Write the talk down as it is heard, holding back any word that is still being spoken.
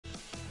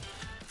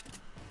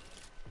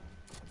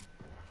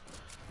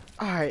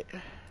Alright.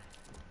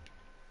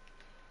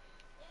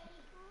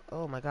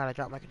 Oh my god, I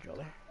dropped my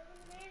controller.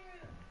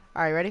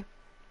 Alright, ready?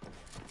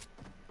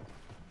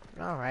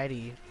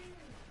 Alrighty.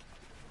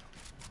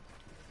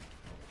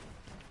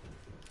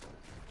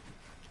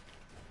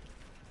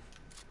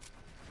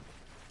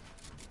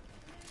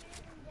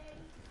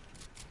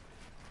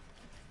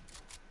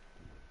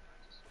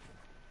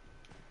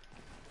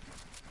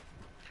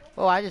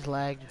 Oh, I just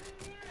lagged.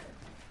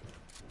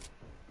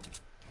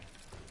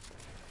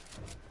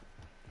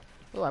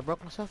 Oh, I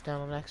broke myself down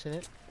on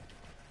accident.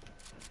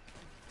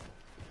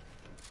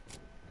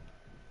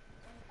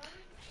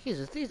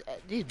 Jesus, these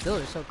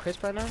builds are so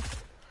crisp right now.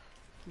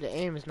 The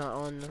aim is not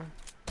on them.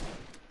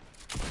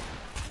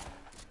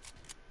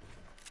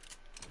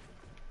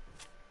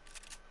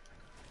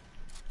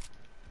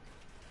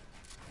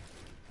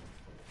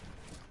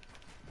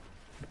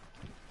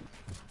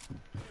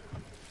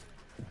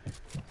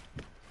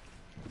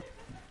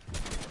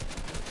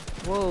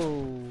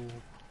 Whoa.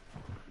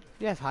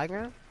 You have high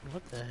ground?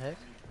 What the heck?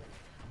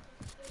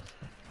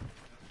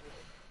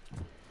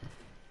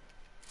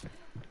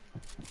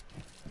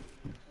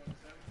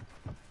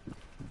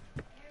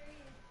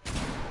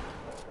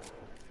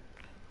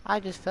 I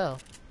just fell.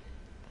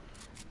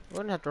 We're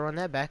gonna have to run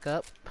that back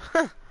up.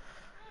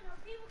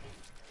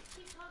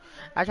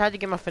 I tried to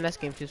get my finesse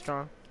game too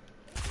strong.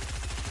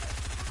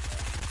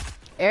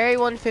 Area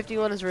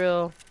 151 is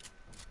real.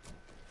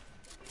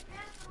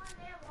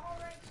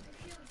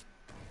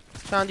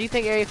 Sean, do you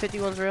think Area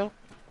 51 is real?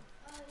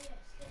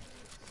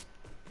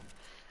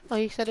 Oh,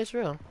 he said it's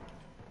real.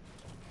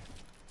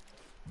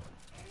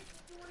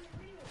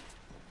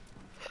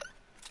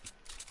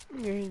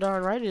 You're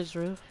darn right it's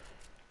real.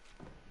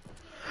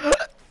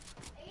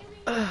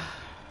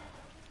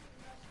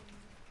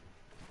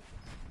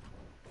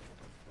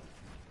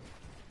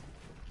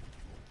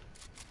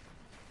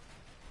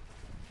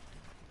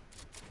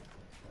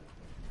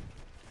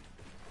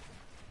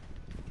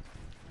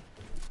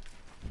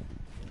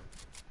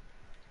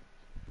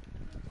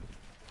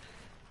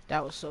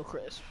 That was so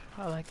crisp.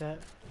 I like that.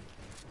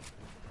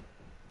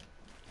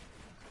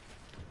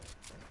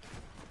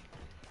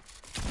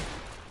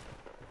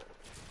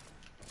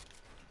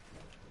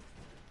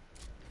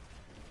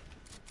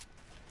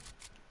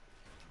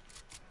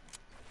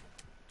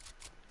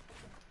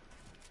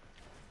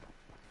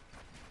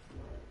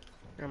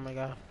 Oh my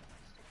god.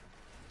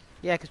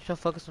 Yeah, because you're so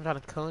focused on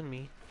trying to cone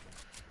me.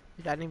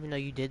 I didn't even know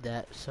you did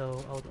that,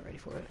 so I wasn't ready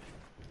for it.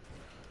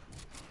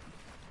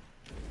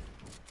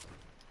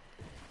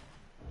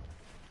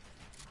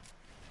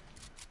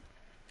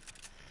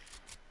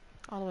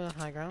 All the way on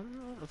high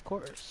ground? Of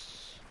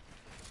course.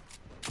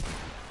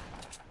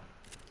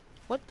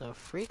 What the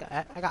freak?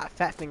 I got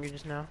fat finger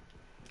just now.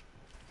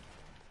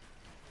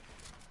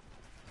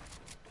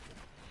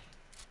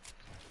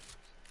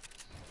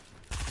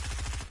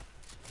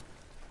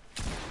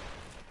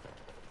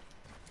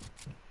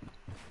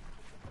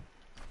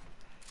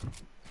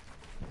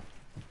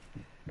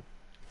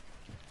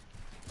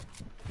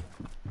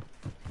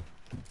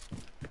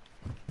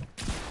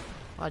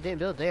 Oh, I didn't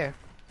build there.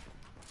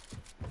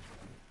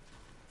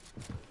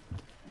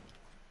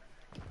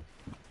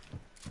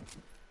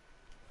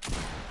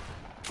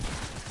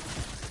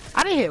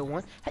 I didn't hit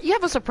one. You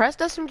have a suppressed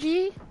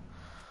SMG?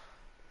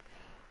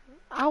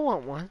 I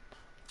want one.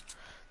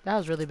 That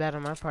was really bad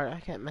on my part.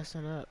 I kept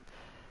messing up.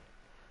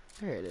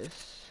 There it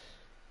is.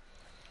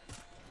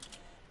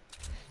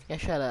 Yeah,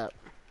 shut up.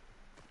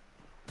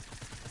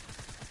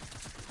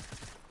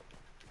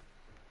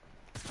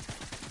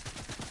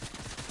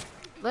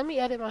 Let me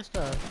edit my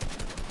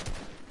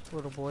stuff,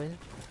 little boy.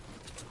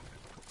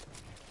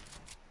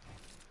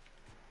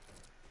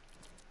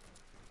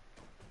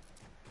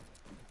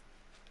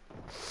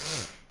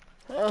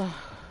 Ugh.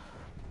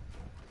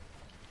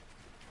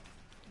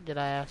 Did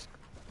I ask?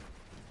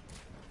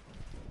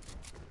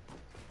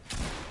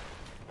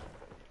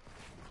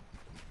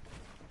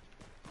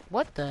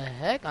 What the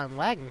heck? I'm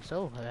lagging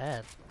so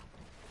bad.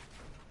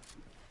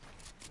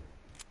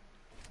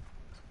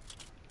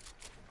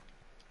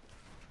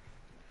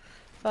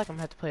 I feel like I'm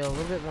gonna have to play a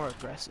little bit more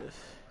aggressive.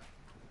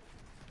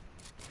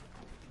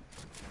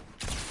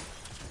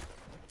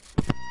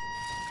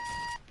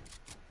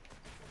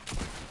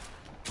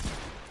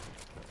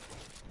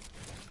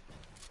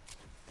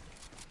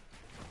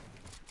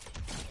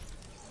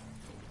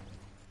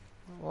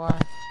 Why?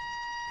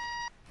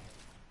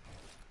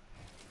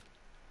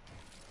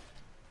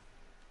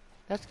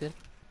 That's good.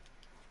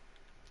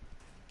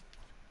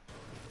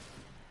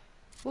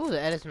 Ooh,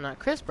 the edits are not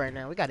crisp right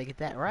now. We gotta get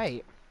that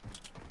right.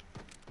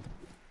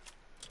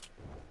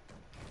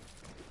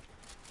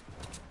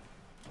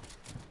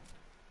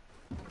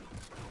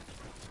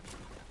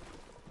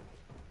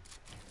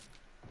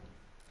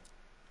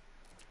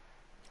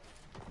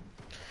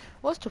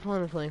 What's the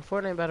point of playing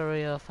Fortnite Battle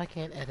Royale if I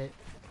can't edit?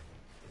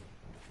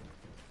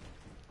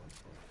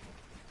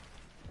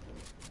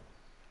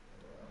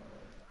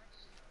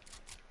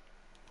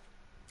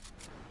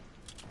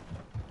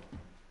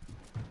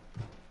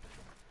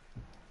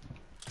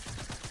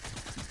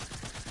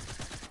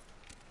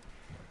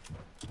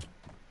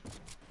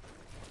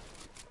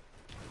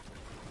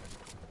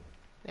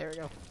 There we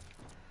go.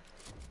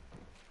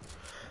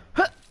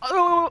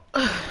 Oh,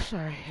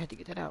 sorry, I had to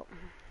get that out.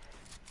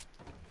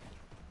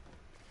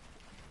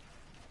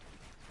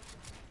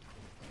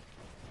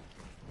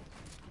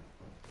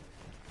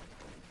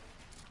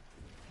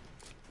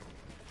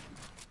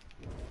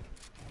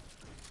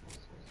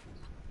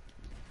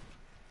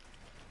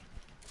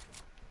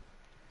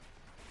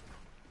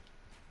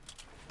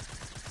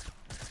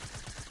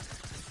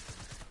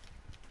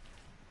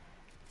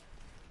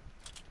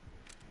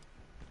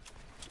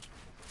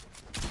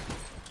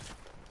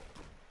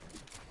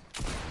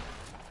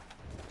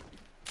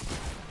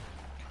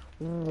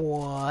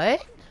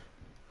 What?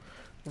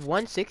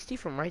 160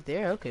 from right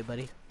there? Okay,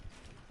 buddy.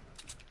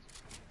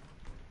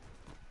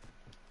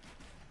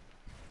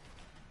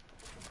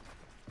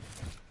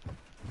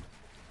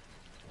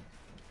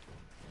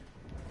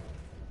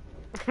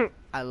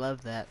 I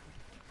love that.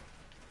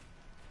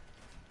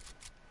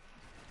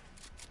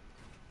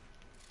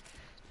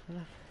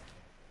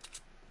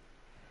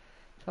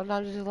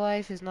 Sometimes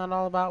life is not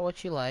all about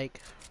what you like.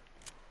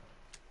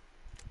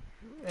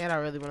 And I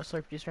really want to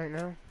slurp this right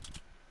now.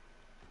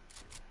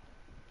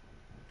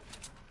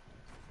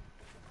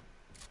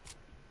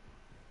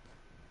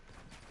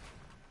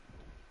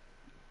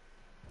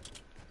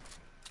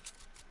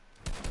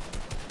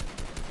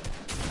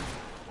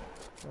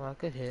 Well,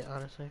 good hit,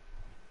 honestly.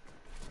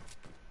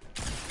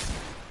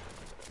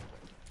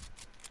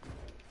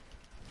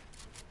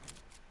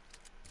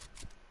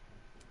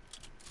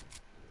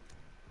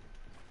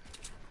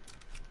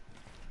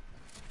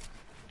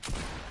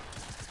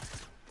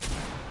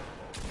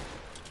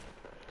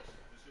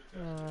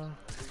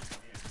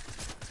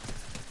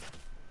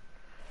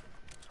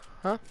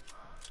 Huh?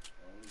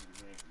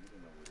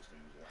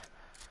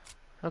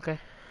 Okay.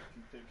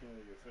 Take care of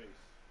your face.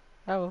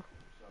 I will.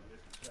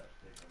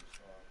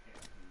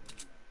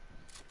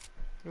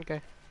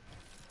 Okay.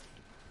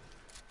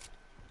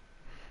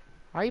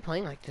 Why are you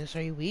playing like this?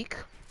 Are you weak?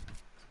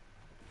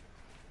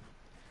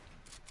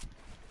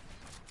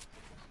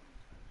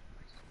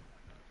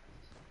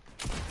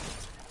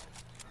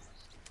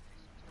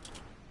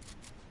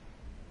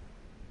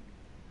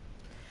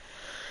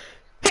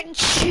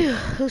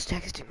 Who's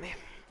texting me?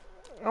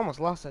 I almost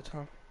lost that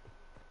time.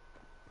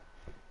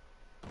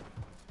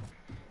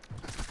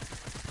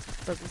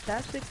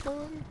 Fantastic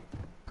fun.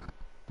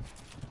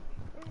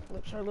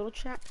 Let's our little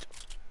chat.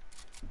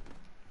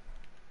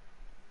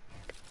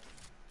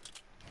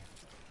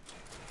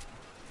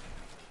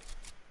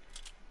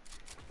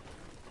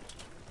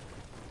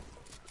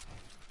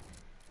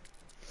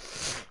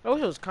 I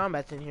wish it was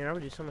combats in here. I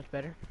would do so much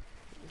better.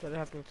 Instead of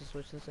having to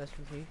switch this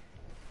SMG.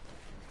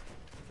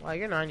 Wow,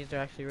 your 90s are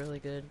actually really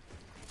good.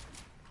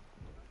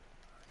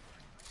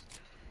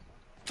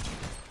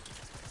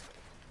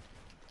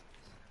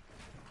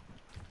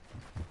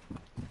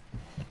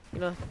 You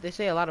know, they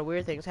say a lot of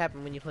weird things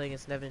happen when you play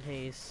against Nevin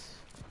Hayes.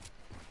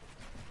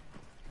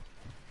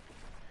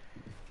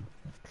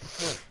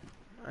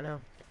 I know.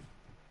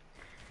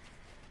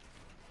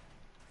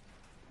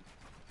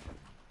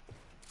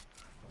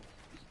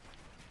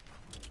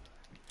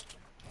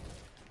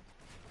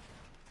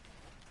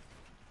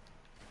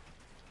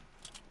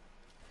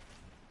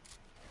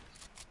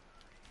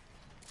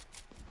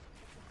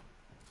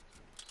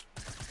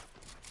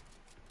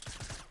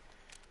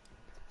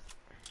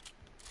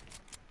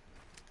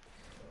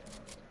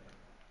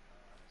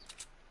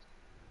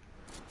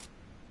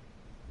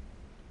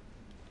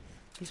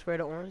 You spray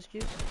the orange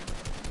juice?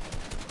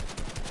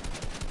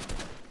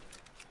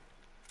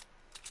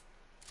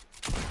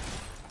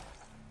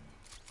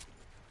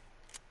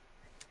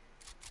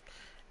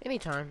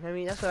 Anytime. I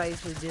mean, that's what I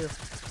usually do.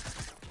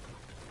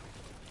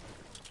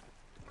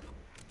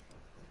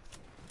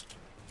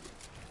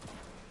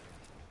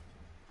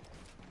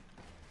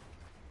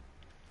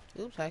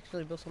 Oops, I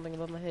actually built something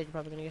above my head. You're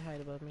probably gonna get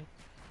height above me.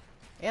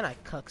 And I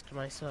cuxed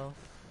myself.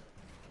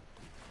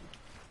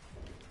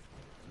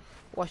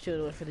 Watch you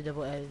do it for the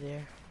double edit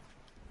there.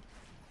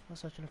 That's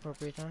such an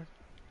appropriate time.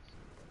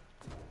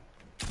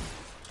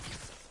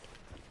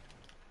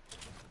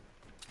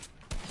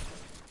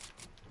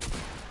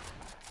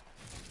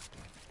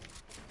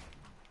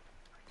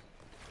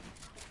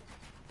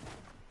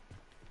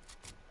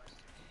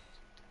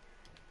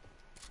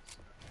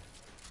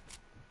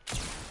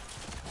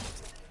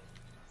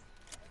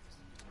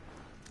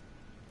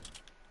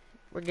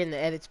 We're getting the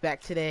edits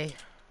back today.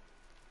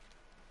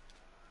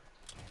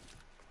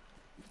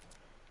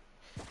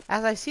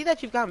 As I see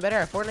that you've gotten better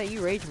at Fortnite,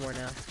 you rage more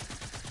now.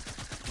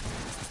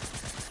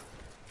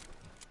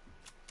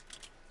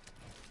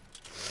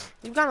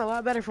 You've gotten a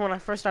lot better from when I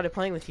first started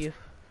playing with you.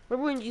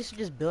 Remember when you used to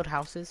just build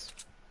houses?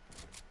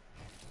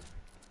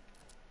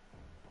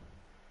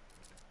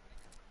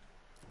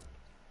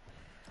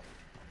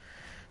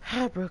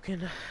 I've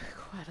broken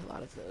quite a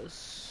lot of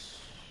those.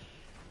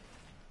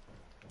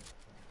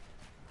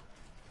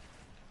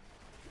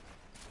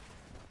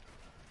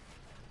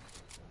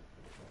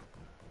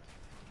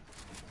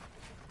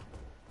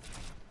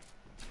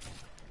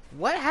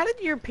 What? How did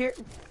your peer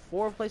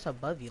 4 place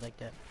above you like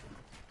that?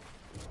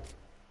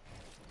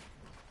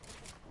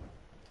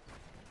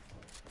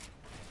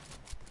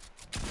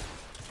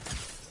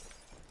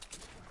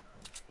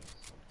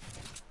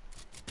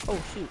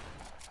 Oh shoot.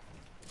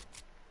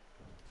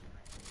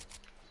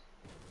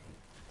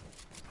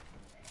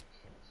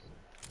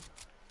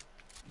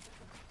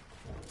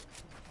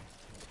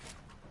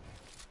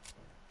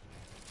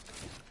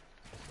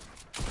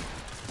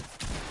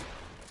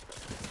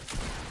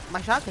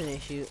 My shotgun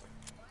didn't shoot.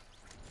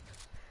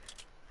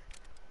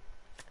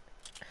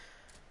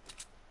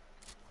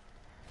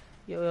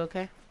 You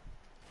okay?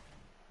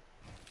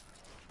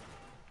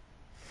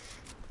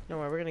 Don't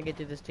worry, we're gonna get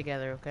through this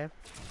together, okay?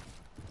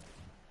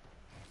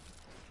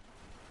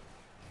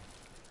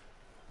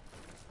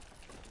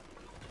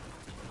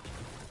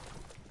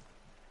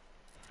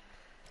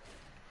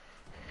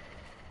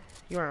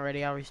 You aren't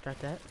ready, I'll restart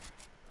that.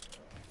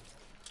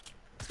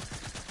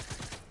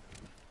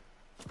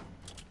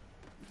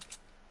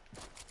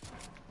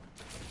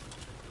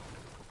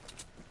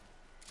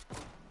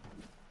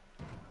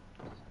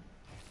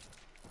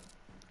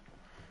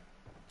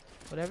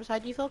 Whatever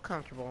side you feel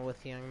comfortable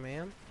with, young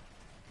man.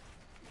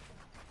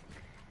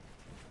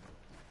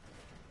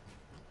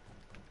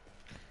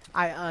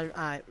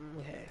 Okay,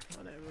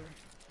 whatever.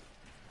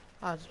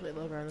 I'll just play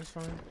low ground, that's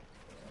fine.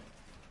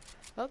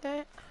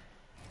 Okay.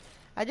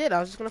 I did, I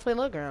was just gonna play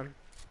low ground.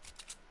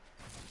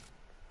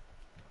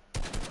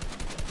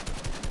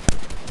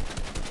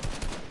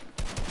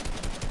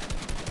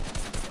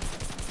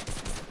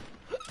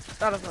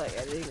 I don't feel like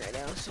editing right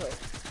now, so.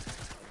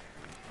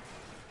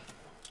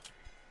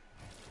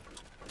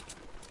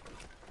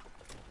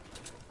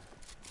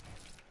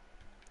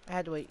 I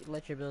had to wait,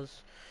 let your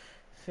builds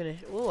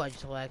finish. Ooh, I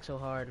just lagged so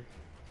hard.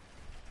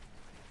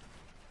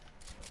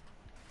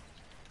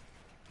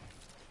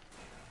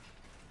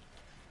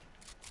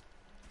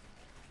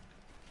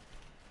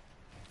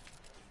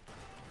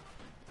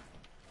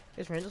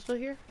 Is Randall still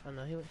here? Oh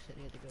no, he said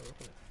he had to go real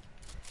quick.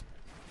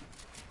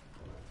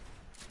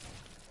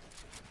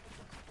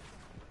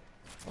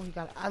 Oh, he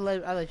got it.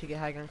 I let you get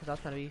high ground because I was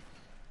trying to be.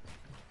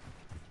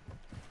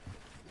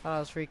 Thought I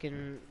was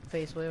freaking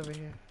face way over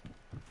here.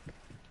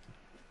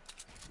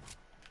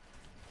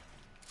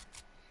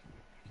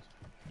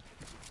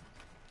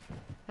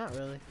 Not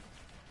really.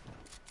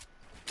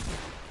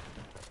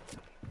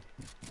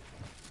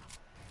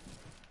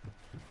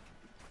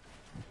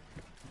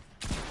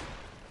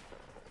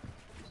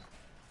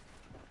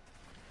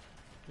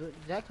 Did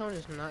that cone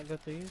just not go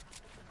through you?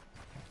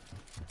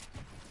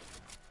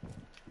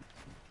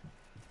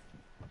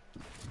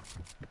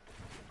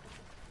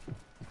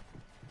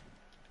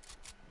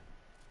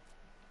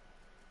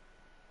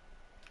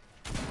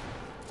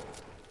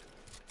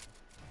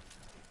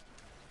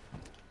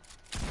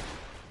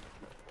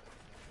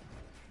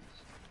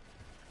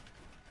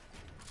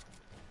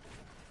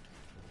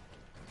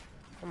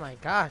 Oh my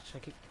gosh, I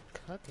keep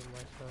cutting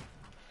myself.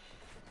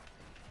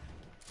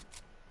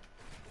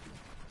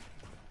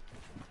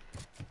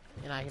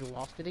 And I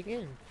lost it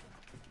again.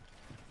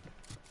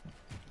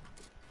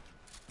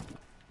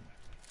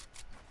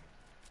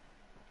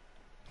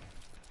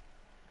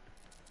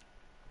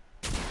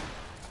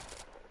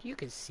 You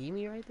can see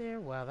me right there?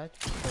 Wow, that's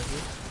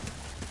crazy.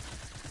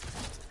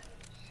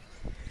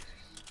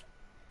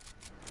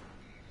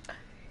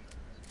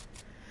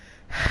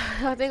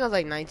 I think I was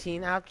like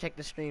 19. I'll check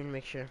the stream to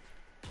make sure.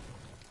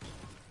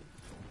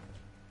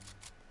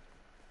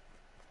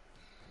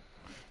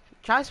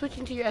 Try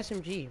switching to your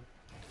SMG.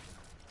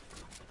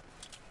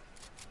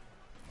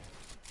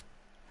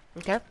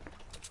 Okay.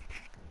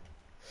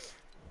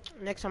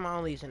 Next time I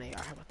only use an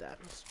AR. How about that?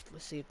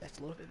 Let's see if that's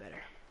a little bit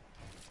better.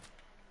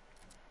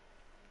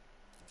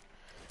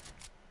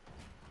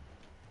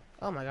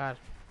 Oh my god.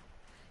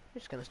 I'm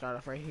just gonna start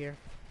off right here.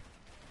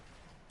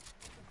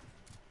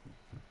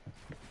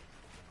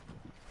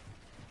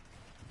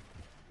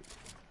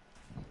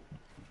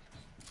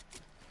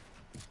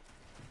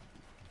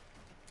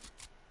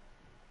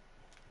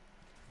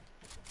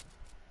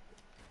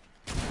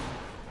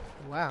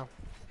 Wow.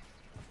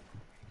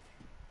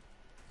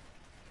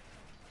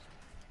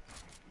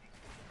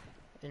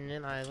 And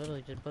then I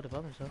literally just put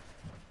above myself.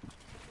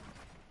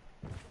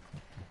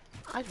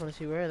 I just want to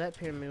see where that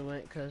pyramid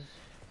went, because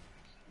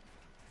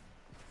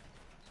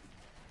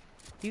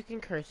you can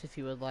curse if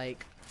you would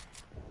like.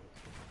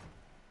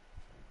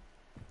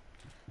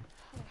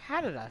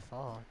 How did I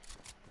fall?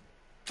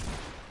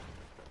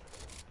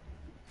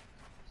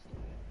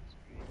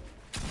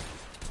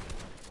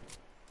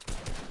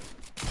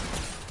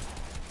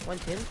 One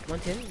ten,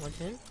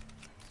 110.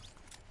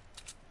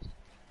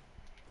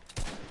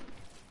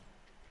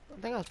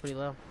 I think I was pretty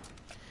low. I'm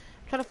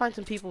trying to find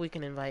some people we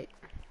can invite.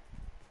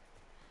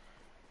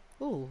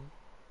 Ooh.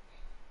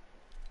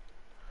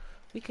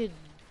 We could.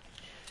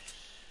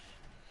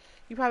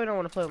 You probably don't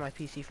want to play with my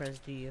PC friends,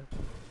 do you?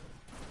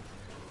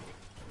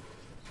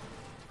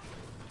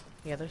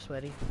 Yeah, they're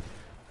sweaty.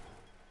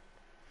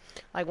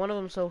 Like, one of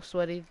them so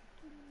sweaty,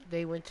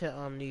 they went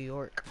to New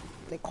York.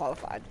 They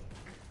qualified.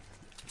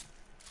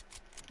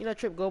 You know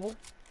Trip Goebel?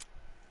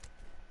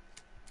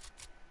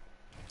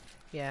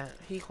 Yeah,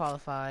 he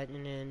qualified,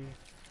 and then,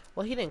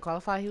 well, he didn't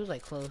qualify. He was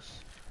like close,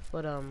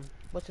 but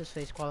what's his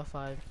face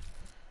qualified?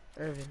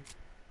 Irvin.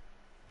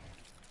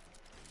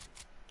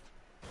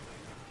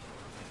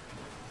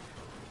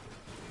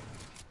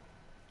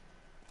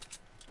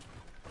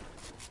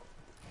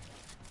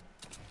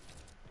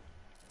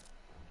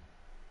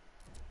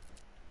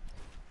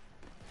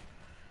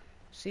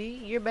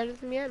 See, you're better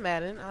than me at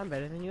Madden. I'm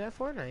better than you at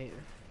Fortnite.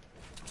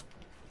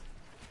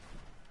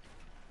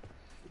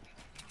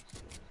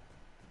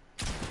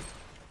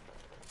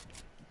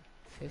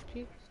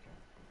 $50?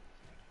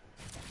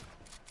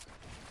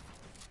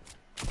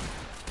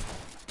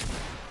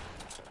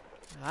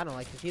 I don't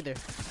like this either.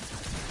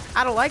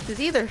 I don't like this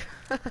either.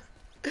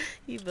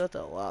 You built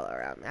a wall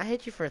around me. I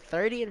hit you for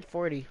 30 and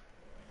 40.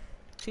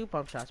 2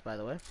 pump shots, by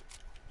the way.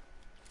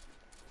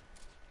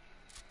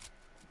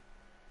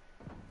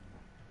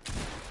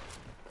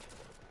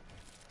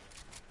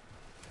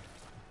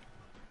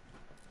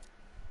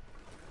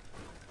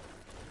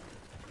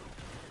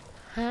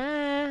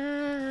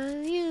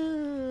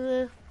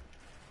 You.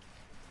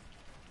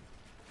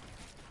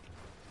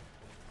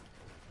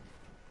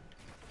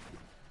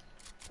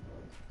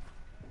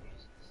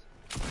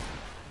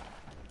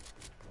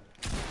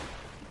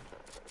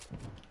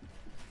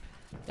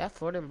 That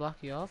floor didn't block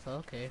you off?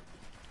 Okay.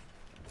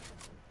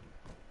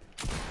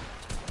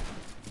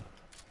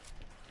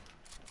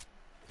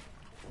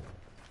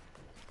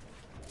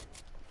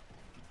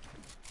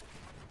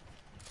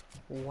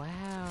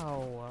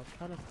 Wow, I'm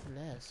trying to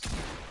finesse.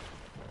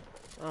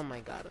 Oh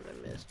my god, and I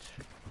missed.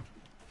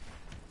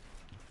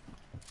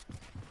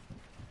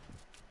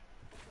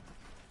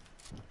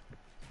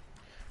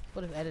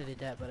 Would have edited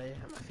that, but I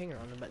didn't have my finger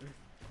on the button.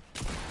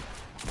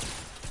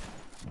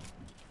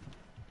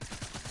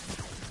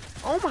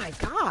 Oh my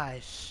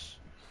gosh!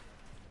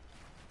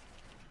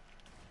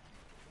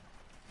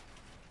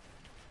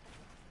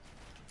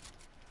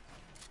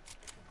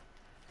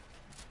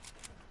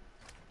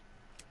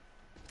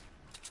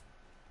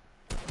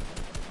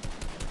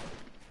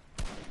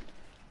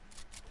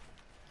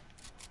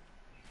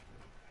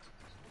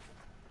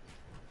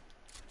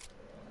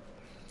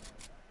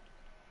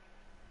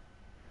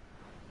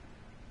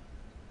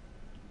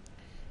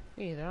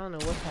 Me either, I don't know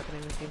what's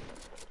happening with you.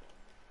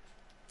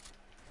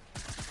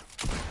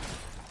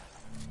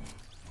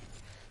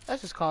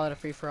 Let's just call it a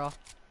free-for-all.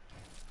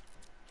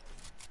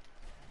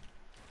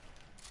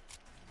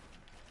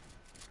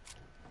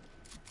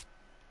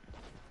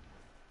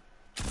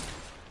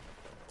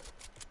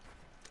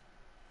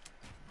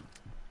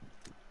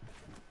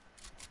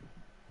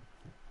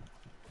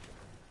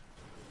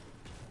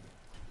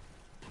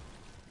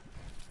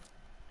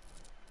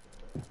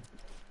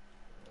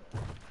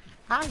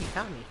 Ah, you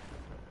found me.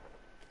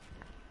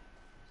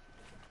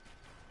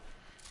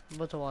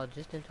 Built a wall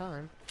just in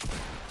time.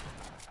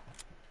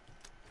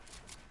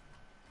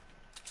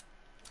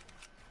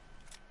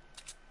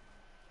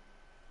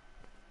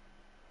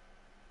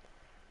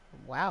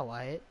 Wow,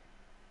 Wyatt.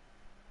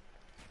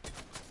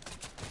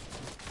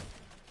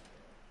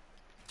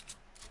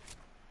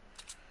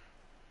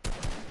 Is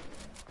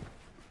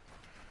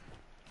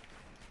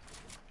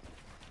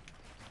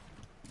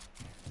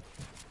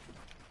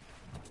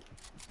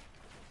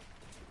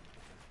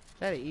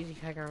that an easy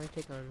hacker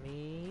retake on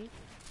me?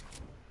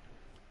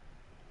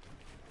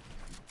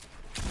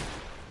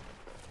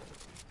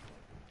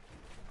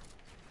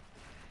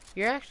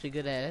 You're actually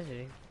good at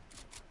editing.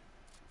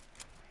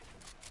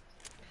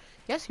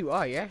 Yes, you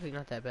are. You're actually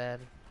not that bad.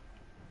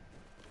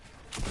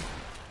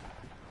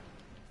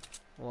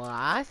 Well,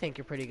 I think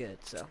you're pretty good,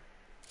 so.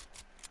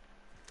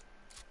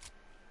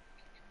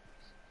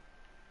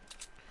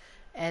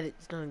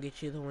 Edit's gonna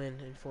get you the win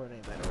in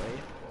Fortnite, by the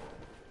way.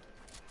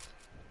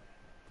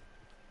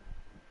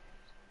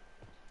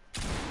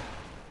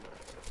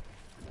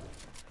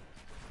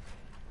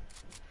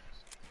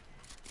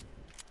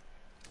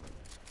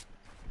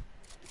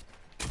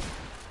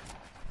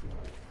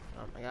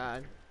 Oh my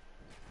god.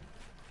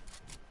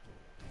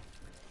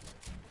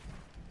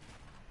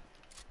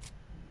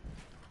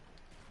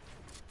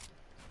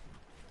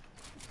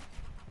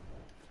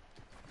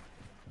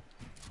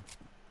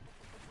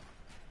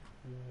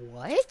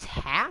 What?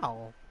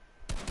 How?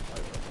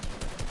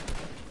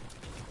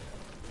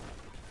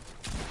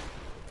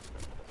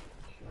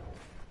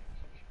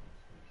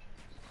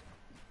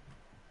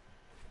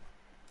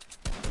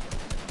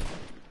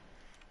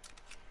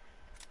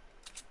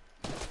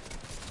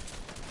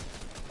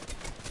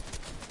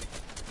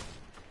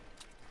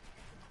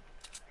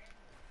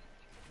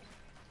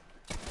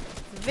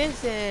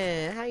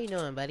 Vincent, how you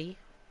doing, buddy?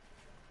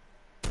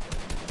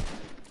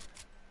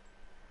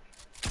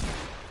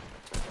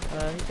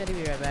 He said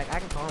he'd be right back. I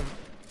can call him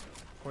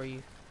for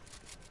you.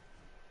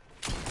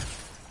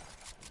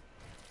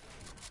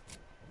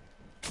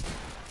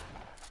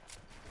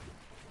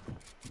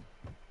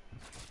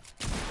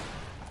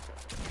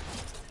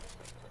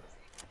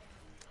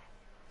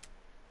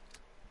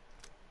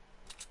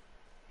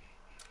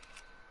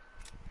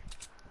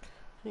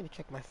 I need to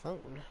check my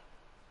phone.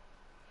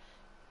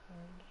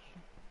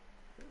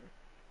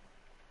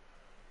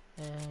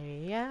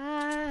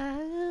 Yeah.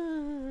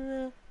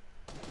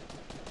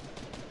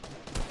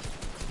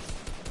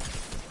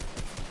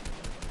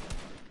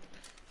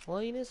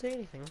 Well, you didn't say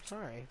anything. I'm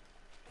sorry.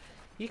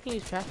 You can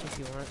use chat if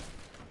you want.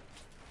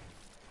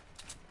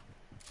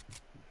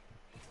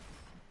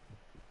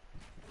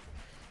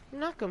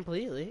 Not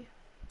completely.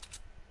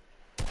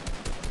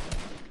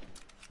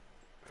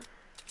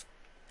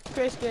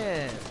 gray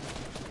skin.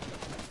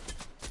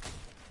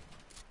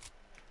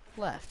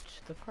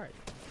 Left the party.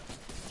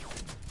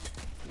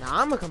 Now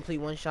I'm a complete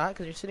one shot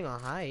because you're sitting on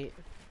height.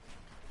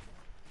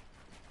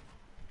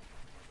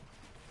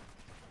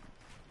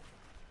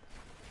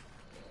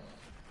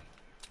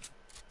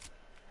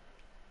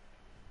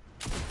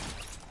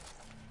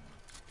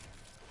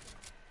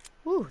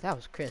 Woo, that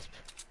was crisp.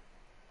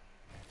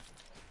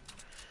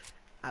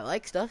 I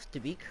like stuff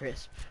to be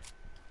crisp.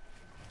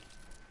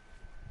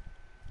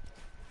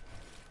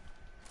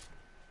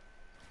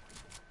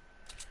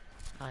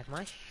 I like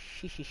my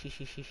sheesh.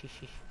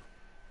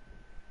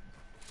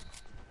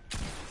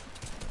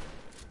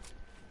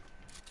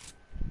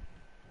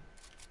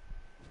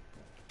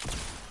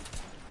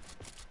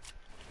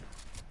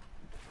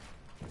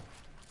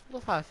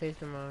 Look how I face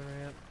them on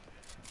ramp.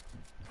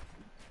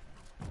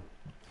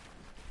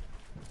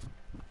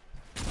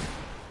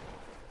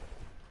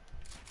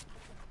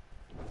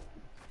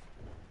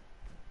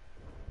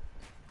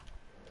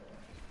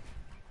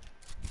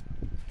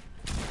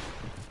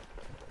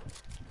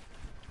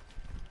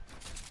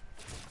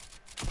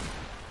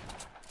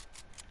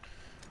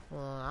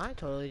 Well, I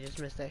totally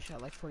just missed that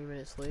shot like 20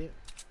 minutes late.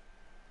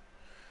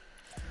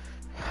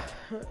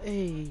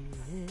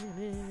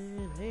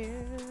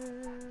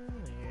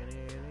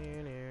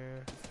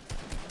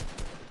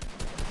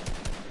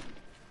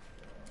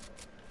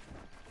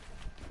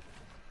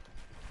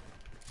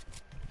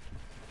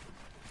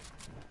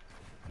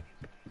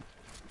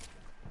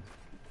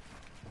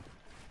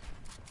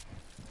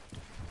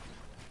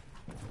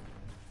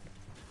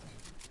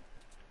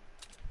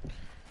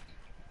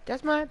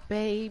 That's my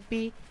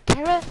baby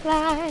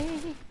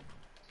Caroline.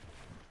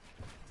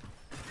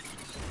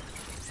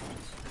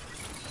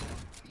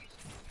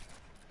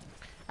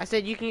 I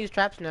said you can use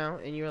traps now,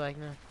 and you were like,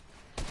 no.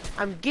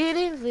 I'm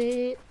getting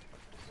lit,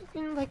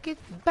 like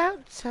it's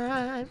about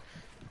time.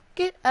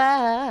 Get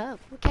up,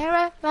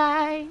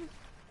 Caroline.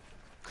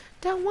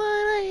 Don't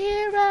wanna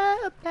hear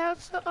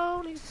about your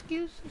own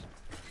excuses.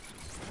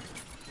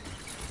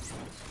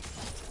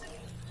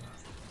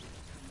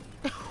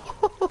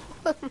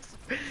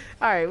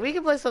 Alright, we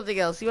can play something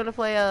else. You wanna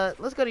play,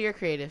 let's go to your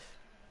creative.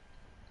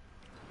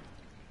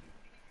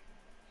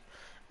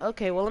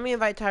 Okay, well, let me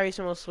invite Tyrese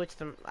and we'll switch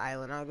the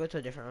island. I'll go to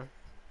a different one.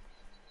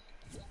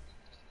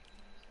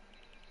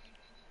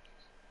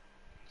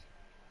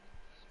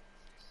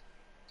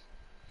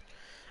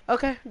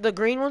 Okay, the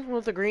green one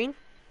with the green.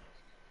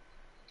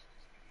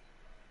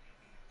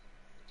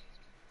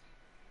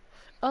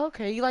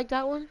 Okay, you like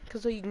that one?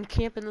 Cause so you can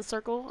camp in the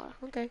circle?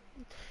 Okay,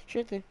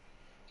 sure thing.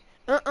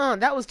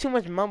 That was too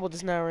much mumble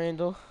just now,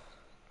 Randall.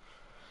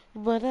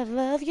 But I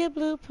love your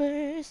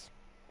bloopers.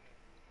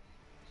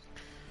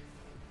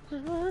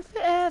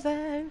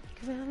 Forever,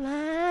 cause I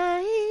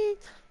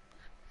like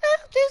how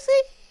to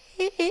see.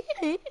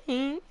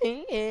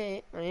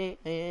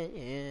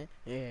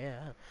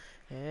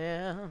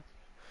 Yeah.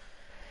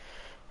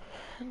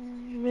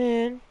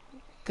 Man.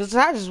 Cause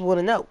I just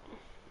wanna know.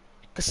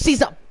 Cause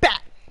she's a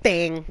bad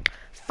thing.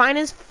 Fine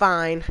as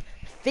fine.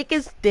 Thick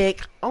as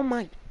thick. Oh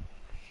my.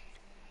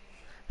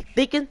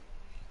 Thick as.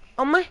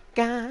 Oh my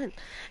god.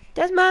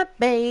 That's my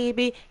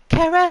baby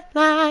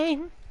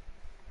Caroline.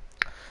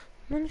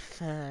 I'm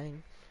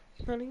fine.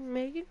 Honey,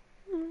 make it.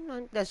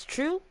 That's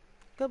true.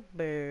 Good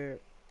bird.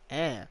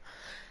 Yeah.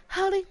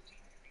 Howdy.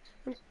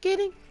 I'm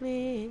getting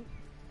me.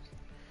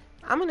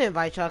 I'm gonna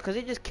invite y'all because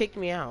it just kicked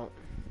me out.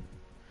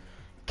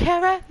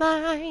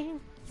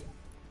 Caroline.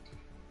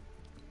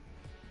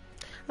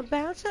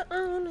 About your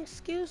own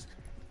excuse.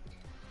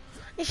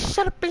 And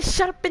shut up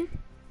and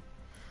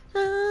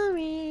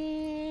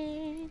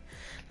hurry.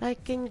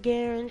 Like in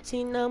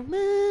guarantee no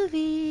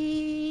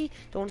movie.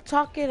 Don't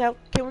talk it out.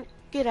 Can't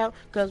get out.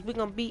 Cause we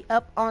gonna be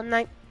up all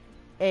night.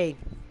 Hey.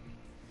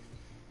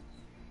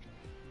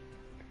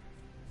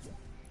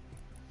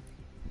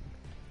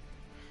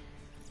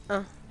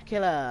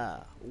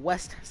 Killer.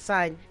 West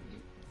Side.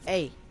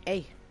 Hey.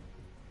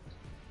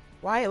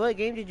 Why? What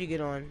game did you get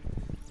on?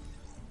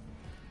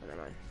 Oh,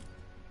 never mind.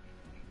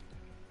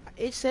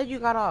 It said you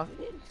got off.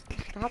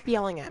 Stop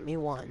yelling at me,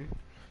 one.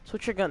 That's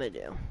what you're gonna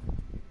do.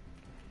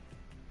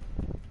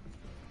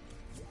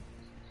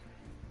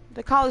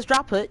 The call is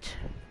drop put.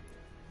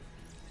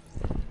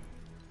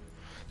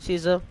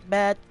 She's a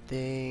bad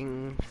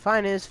thing.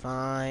 Fine is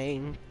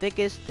fine. Thick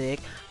is thick.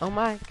 Oh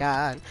my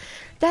god.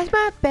 That's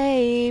my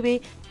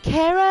baby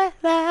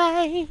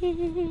Caroline.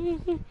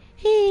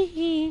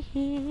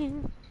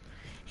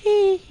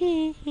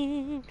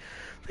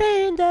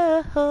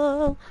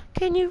 Randall,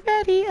 can you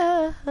ready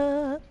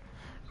up?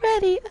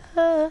 Ready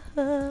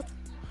up.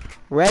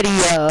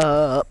 Ready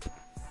up.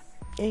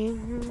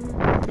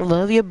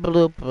 Love your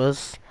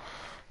bloopers.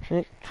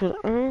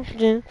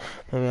 Maybe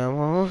I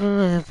won't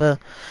forever.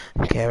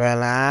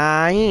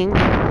 Caroline,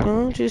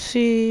 don't you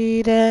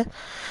see that?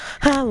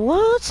 I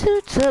want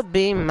you to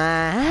be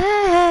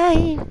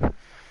mine.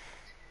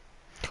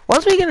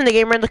 Once we get in the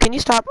game, Randall, can you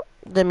stop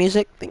the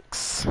music?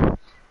 Thanks.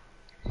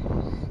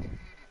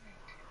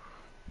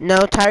 No,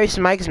 Tyrese's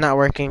mic is not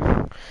working.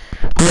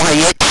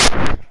 Quiet.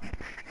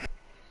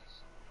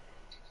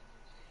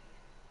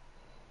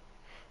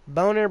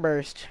 Boner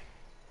burst.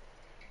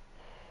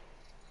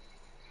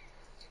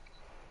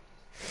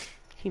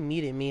 He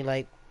muted me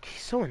like,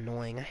 he's so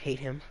annoying. I hate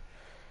him.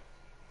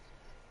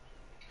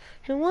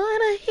 You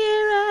wanna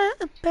hear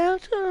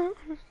about you?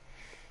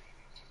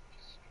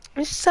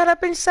 Shut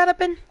up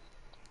and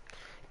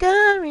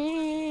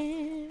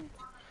Gary.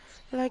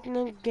 Like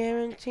no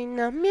guarantee,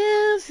 no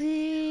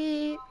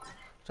music.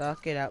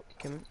 Talk it out,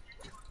 Kim.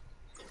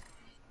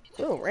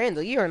 Oh,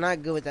 Randall, you are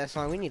not good with that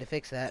song. We need to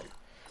fix that.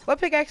 What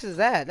pickaxe is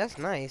that? That's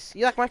nice.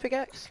 You like my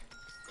pickaxe?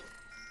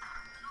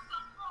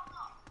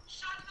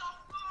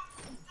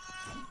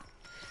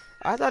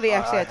 I thought he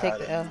actually had to take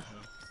the L.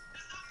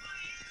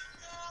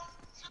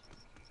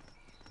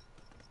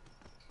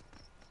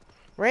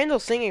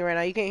 Randall's singing right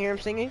now. You can't hear him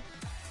singing?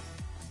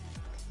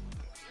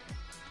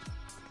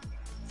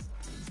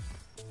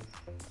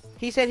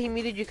 He said he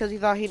muted you because he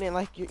thought he didn't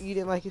like you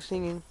didn't like his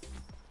singing.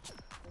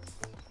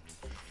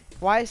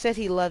 Wyatt said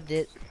he loved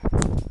it.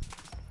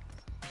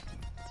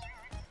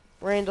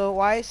 Randall,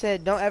 Wyatt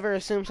said don't ever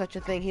assume such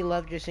a thing. He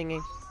loved your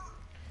singing.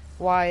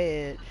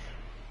 Wyatt.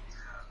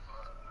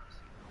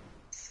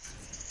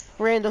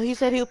 Randall, he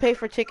said he'll pay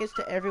for tickets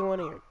to every one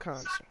of your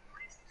concerts.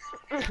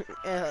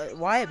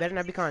 Wyatt better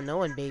not be calling no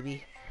one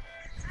baby.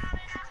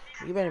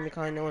 You better be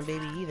calling no one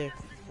baby either,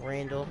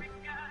 Randall.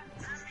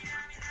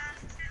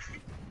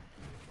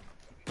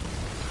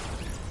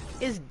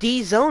 It's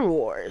D-Zone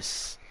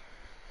Wars.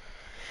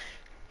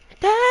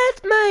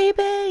 That's my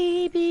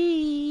baby.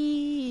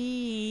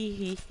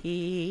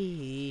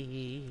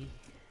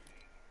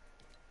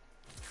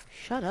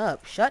 Shut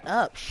up, shut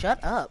up,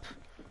 shut up.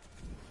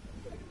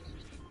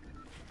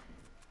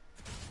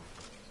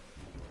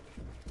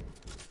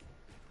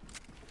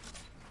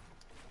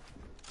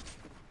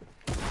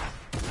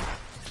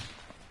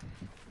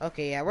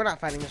 Okay, yeah, we're not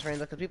fighting this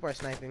Randall because people are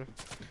sniping.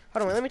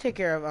 Hold on, let me take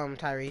care of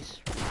Tyrese.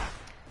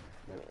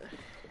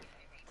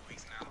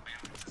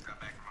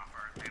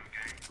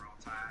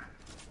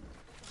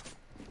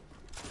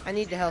 I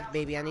need the health,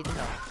 baby. I need the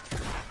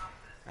health.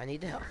 I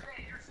need the health.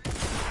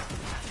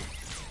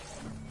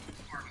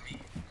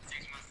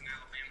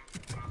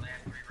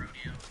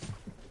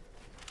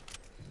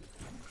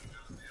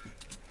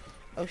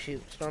 Oh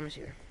shoot, Storm is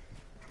here.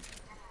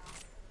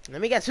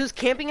 Let me guess who's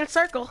camping in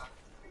circle.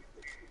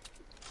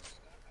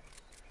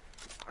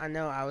 I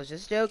know, I was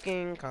just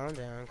joking. Calm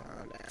down,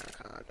 calm down,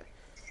 calm down.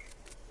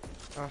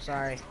 Oh,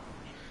 sorry.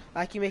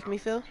 Like you make me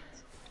feel?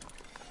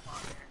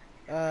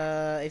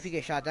 If you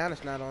get shot down,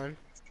 it's not on.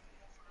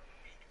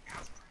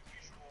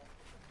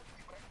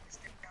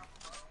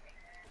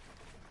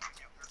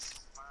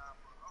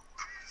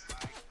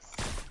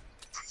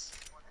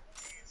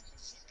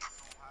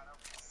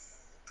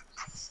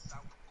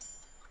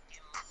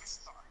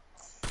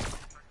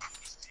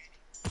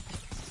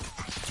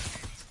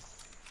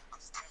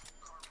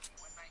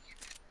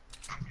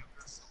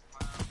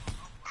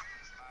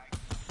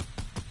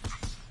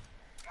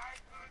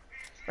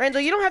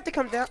 Randall, you don't have to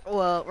come down.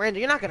 Well, Randall,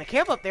 you're not gonna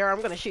camp up there.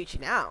 I'm gonna shoot you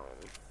now.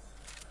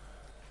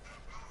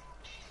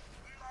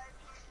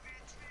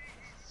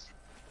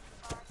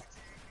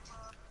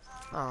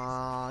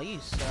 Aw, you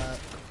suck.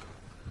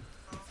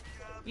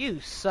 You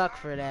suck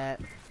for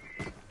that.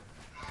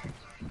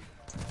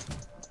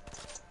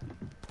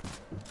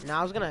 No,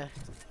 I was gonna.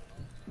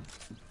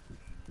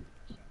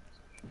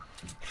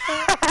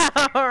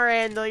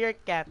 Randall, you're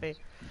capping.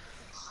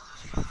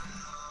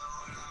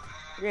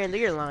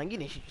 Randall, you're lying. You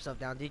didn't shoot yourself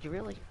down, did you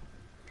really?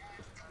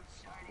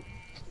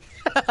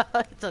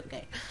 It's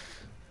okay.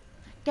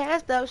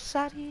 Gas up,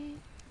 shawty.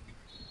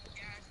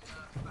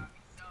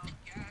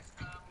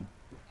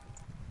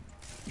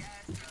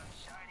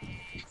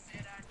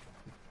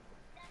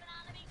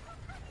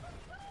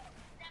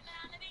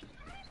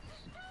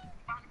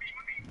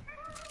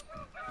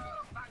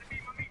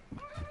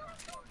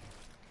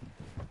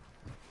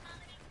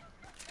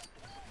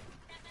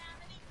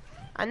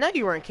 I know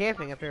you weren't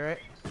camping up here, right?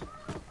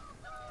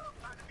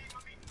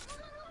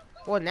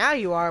 Well, now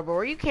you are, but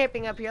were you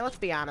camping up here? Let's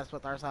be honest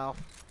with ourselves.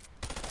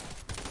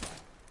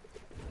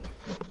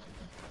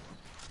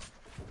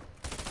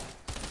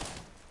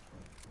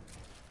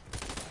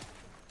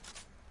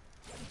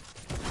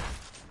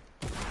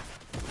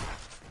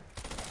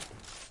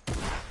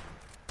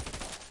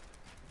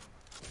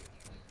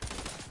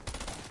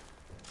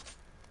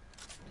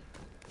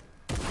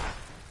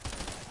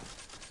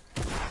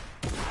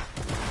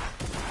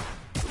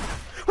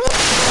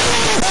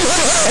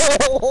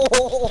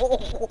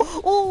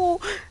 Oh,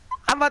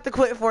 I'm about to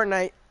quit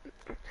Fortnite.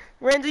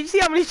 Randall, you see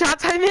how many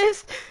shots I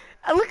missed?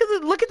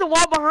 Look at the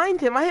wall behind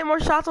him. I hit more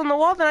shots on the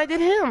wall than I did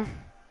him.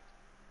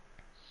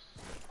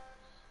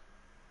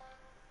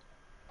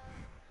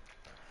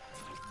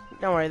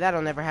 Don't worry,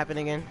 that'll never happen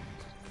again.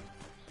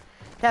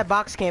 That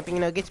box camping,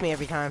 you know, gets me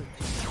every time.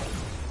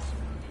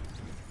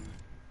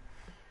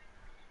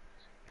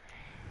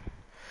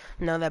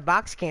 No, that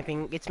box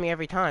camping gets me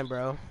every time,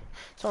 bro.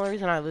 It's the only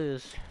reason I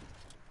lose.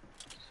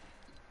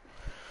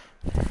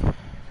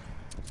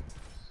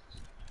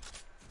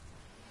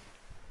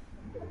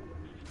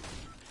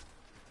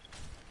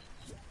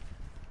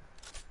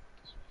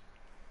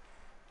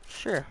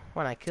 Sure,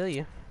 when I kill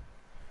you.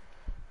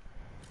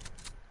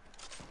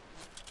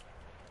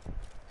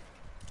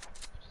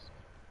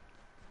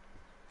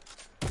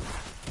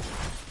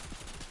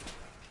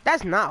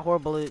 That's not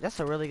horrible.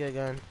 That's a really good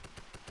gun.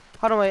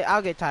 Hold on, wait.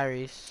 I'll get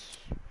Tyrese.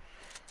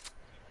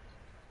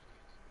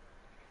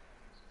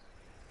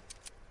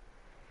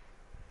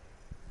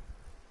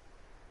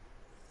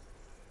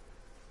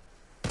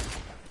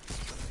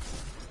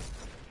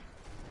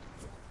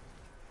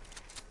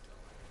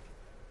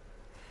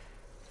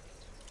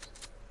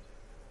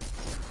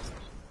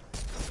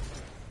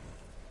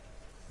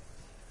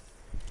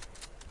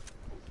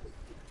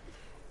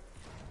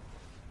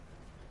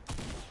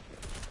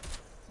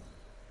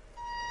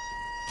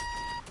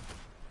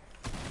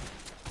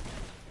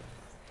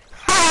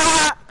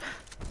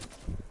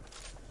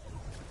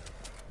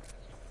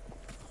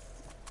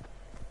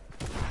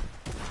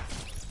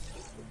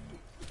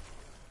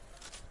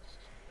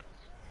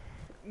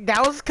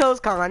 That was close,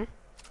 Con.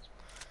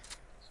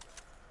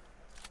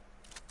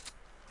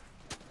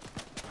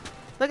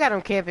 Look at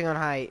him camping on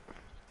height.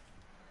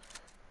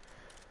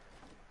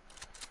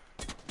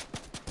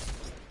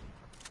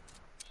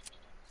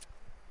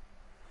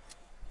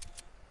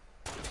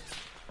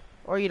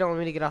 Or you don't want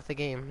me to get off the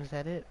game. Is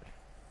that it?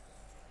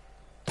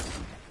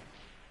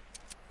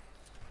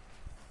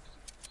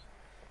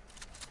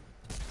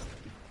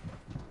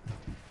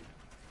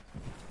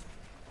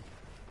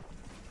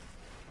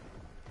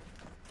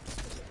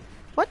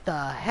 What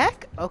the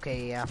heck?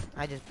 Okay, yeah.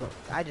 I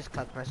just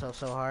cucked myself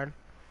so hard.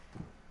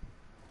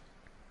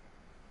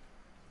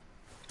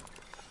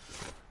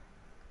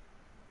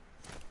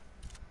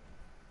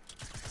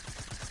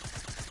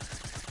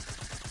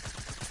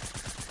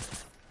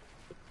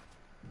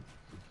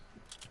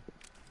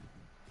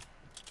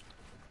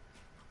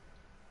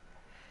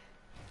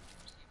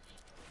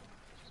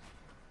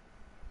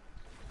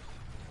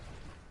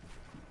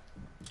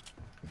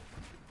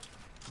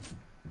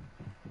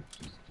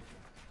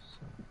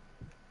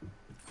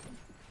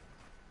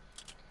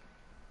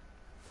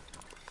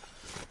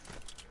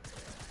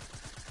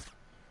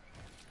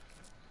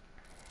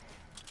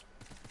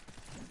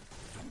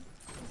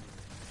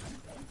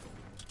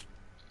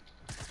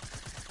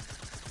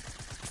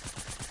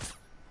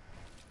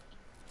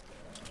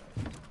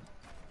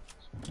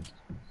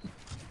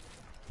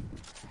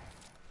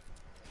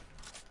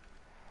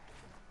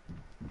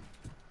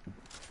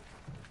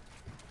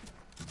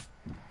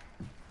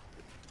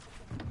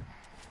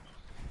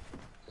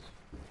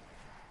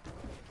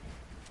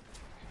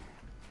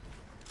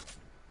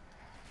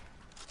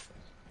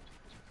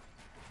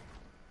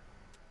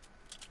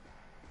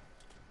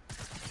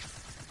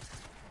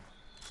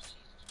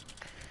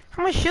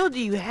 How much shield do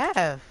you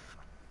have?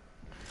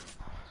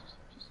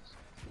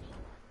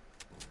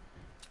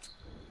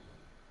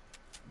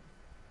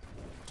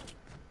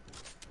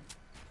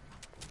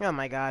 Oh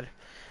my god.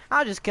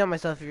 I'll just kill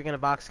myself if you're gonna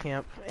box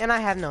camp. And I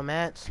have no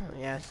mats.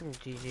 Yeah, it's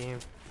GG.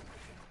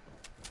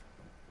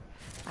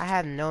 I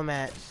have no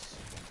mats.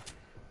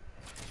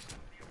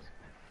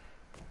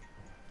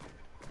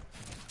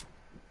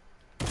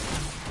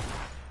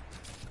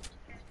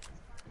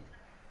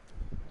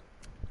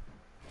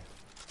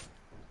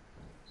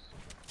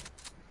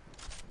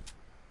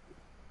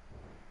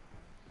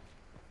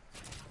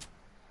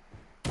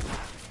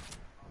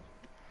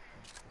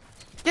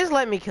 Just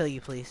let me kill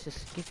you, please.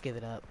 Just give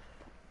it up.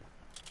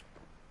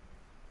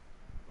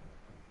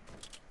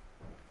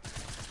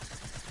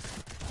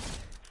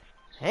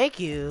 Thank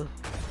you.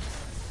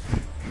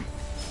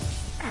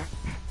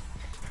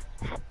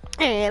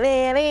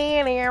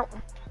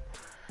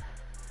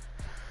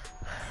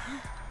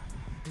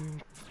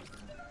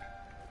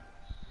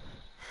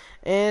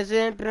 Is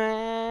it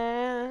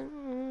bad?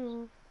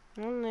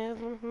 I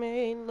never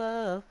made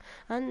love.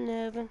 I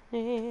never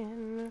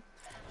did.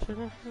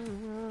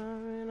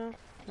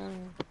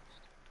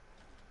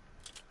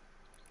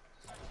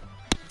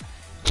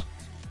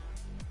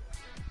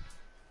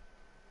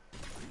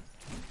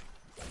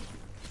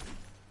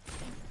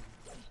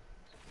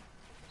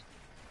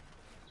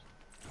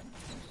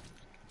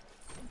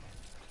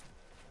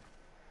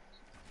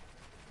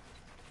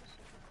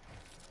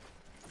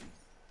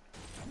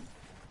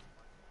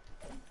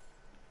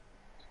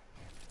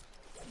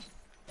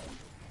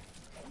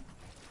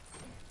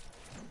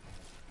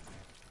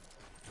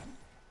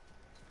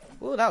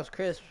 Ooh, that was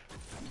crisp.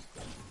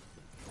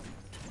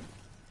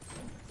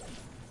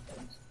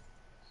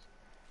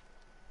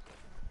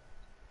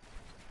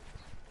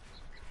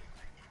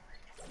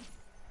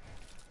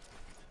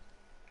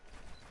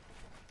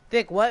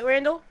 Thick what,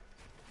 Randall?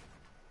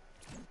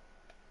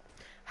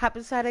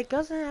 Happens that it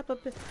doesn't happen.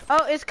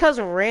 Oh, it's cause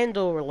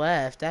Randall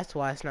left. That's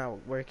why it's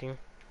not working.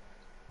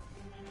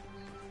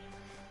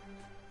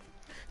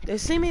 They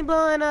see me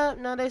blowing up.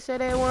 Now they say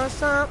they want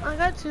some. I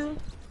got two.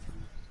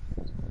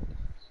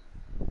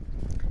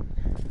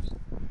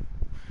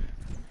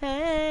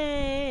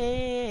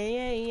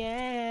 Hey,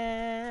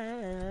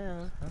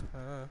 yeah.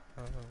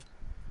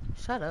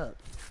 Shut up.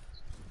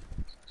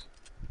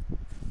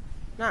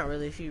 Not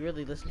really, if you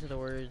really listen to the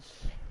words.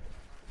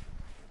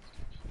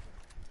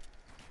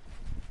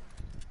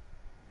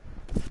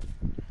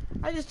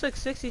 I just took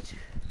 62.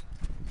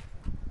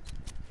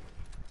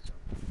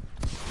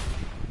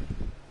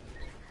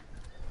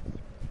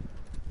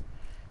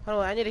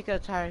 Hold on, I need to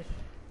get tired.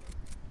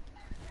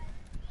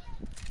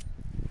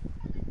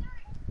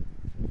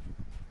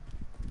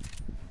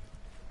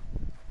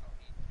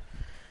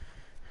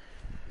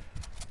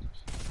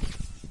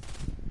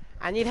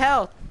 I need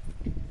help.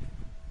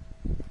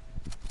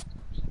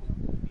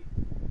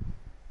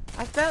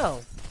 I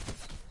fell.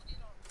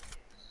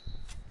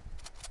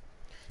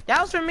 That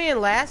was for me in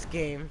last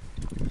game.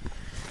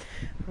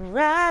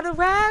 Ride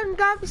around,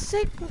 got me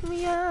sick, put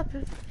me up,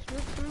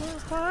 it's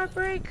my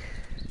heartbreak.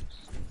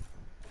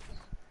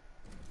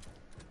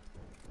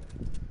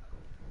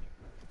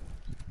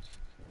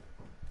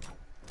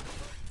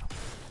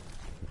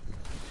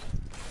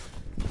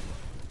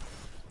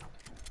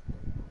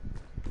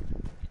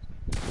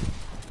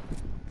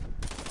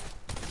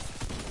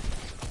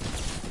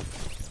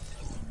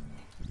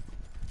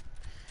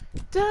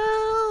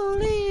 Don't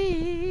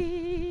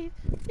leave,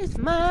 it's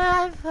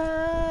my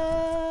fault.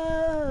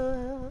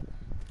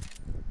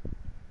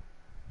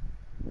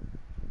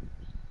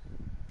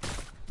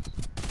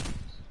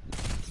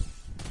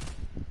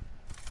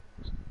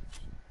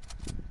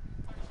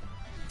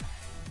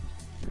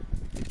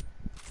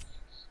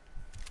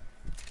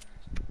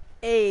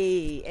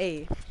 Hey,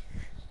 hey.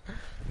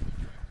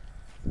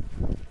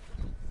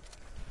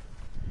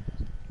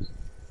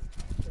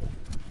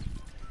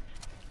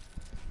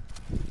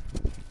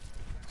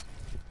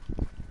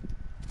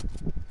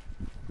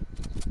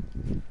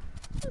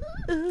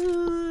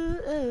 Ooh,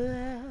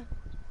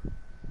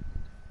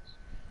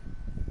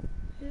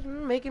 it's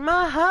making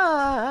my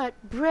heart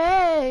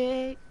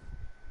break.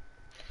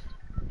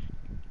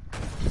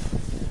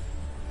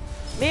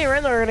 Me and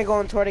Randall are gonna go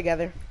on tour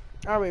together.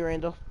 Aren't we,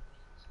 Randall?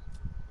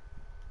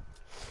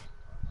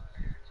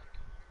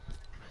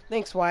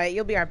 Thanks, Wyatt.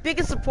 You'll be our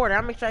biggest supporter.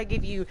 I'll make sure I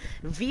give you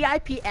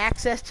VIP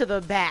access to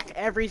the back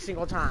every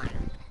single time.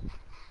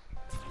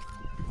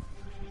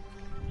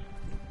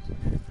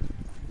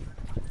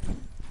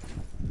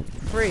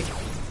 Free.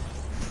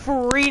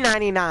 Free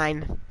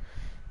 99.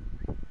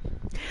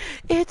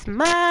 It's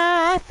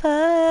my fault.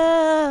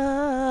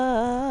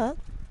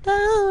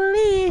 Don't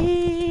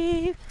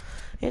leave.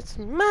 It's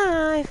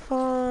my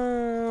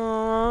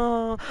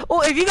fault.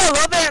 Oh, if you go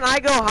low there and I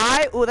go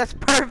high, oh, that's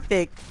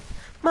perfect.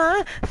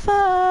 My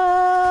fault.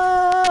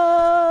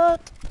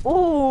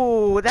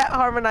 Oh, that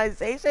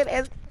harmonization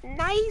is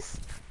nice.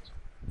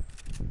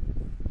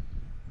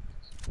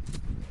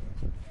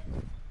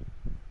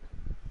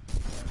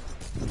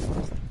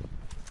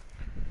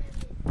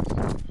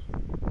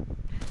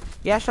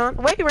 Yeah, Sean.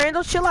 Wait,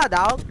 Randall, chill out,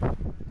 dog.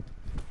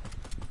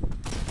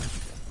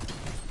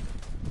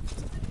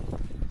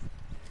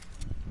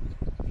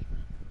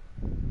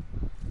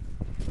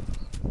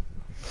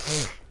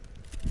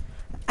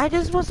 I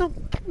just want some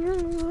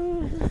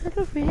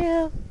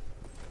real.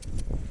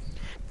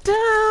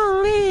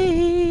 Don't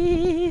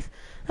leave.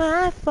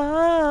 I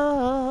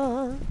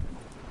fall.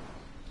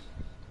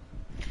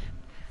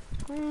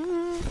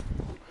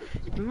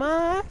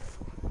 My.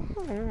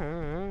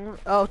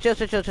 Oh, chill,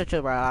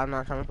 bro. I'm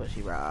not trying to push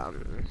you, bro.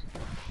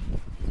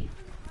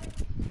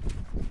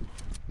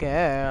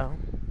 Girl.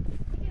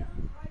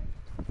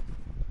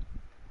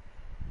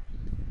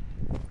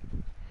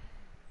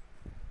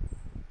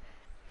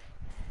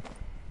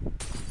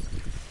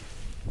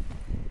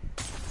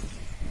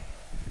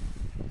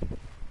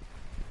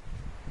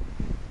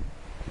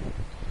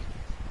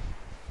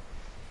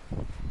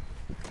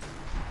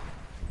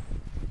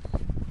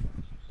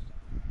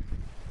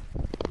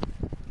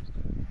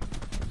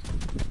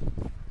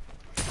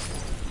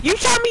 You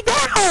shot me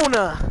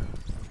down!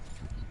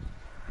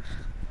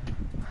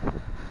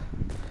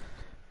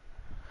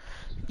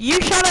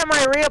 You shot at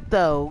my ramp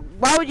though.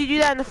 Why would you do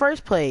that in the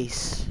first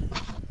place?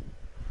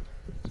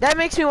 That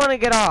makes me want to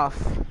get off.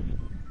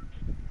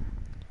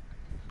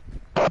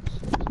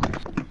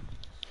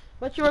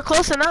 But you were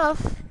close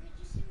enough.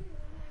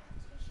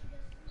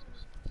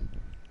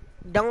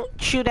 Don't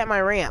shoot at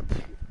my ramp,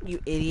 you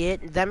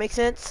idiot. Does that make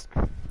sense?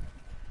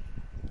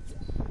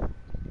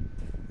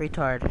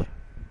 Retard.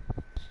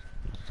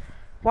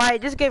 Why?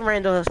 Just give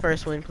Randall his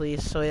first win,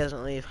 please, so he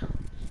doesn't leave.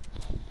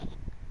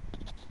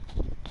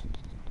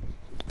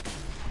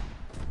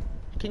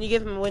 Can you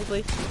give him a win,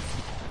 please?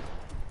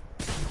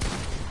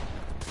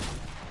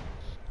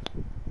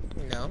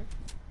 No.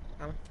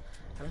 I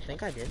don't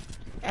think I did.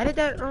 Added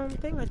that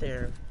thing right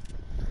there.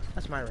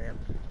 That's my ramp.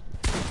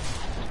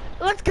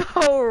 Let's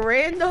go,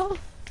 Randall.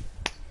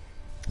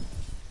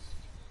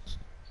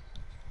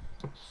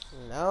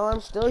 No,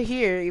 I'm still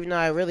here, even though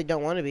I really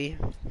don't want to be.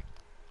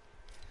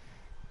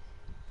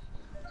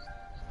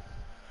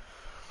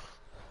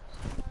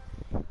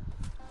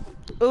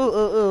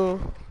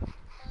 Ooh.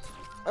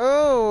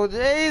 Oh,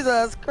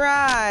 Jesus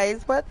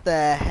Christ. What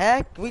the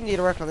heck? We need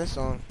to work on this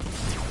song.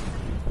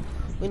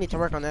 We need to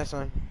work on that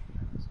song.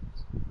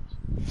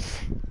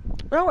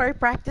 Don't worry,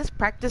 practice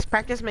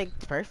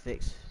makes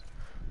perfect.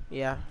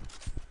 Yeah.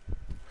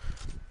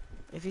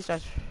 If he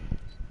starts...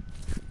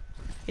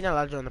 He's not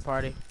allowed to join the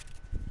party.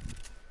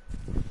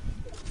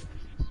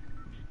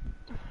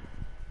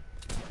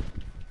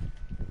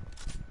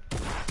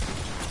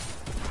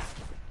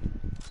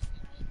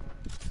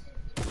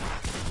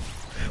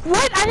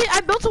 What?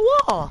 I built a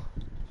wall.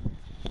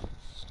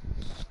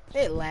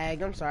 It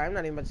lagged. I'm sorry. I'm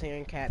not even about to say you're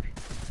in cap.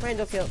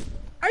 Randall kill.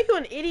 Are you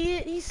an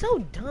idiot? He's so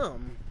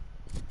dumb.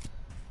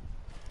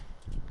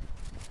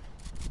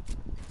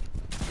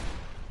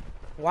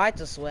 Why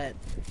to sweat?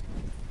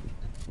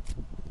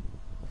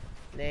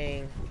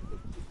 Dang.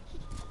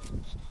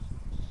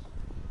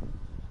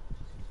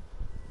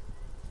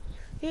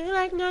 You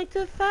like 9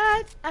 to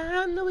 5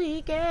 on the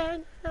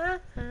weekend.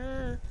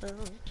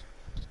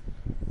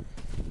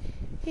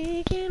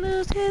 He can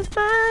lose his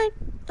mind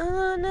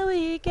on the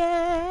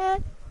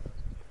weekend.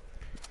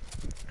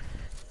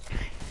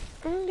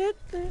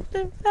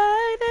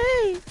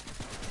 Friday.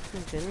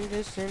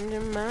 Just send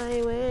him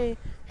my way.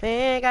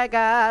 Think I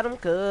got him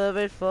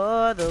covered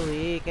for the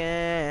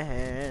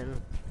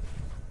weekend.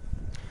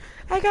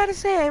 I gotta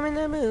say I'm in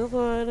the mood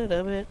for a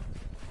little bit.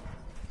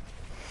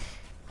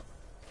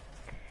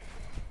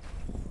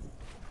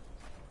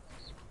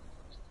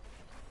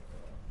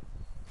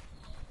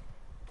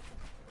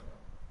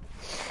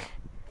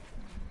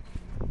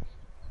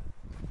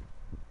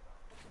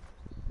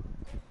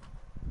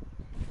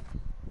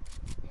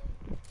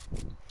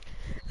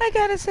 I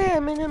gotta say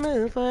I'm in the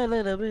mood for a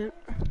little bit.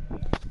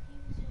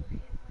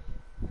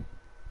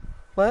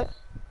 What?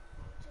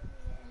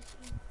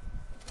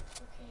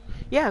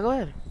 Yeah, go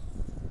ahead.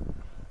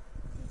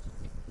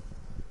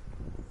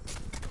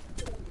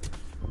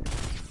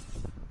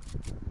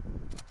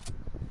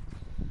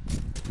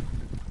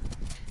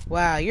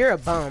 Wow, you're a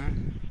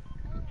bum.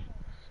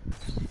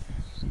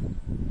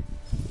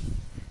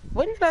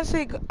 When did I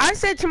say? I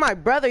said to my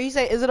brother, he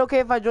said, is it okay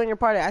if I join your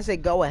party? I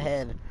said, go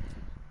ahead.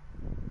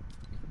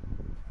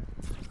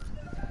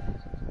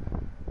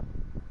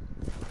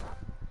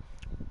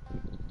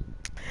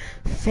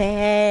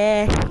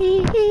 Fake,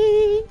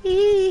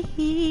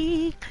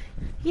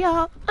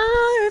 y'all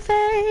are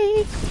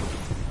fake.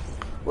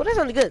 Well, that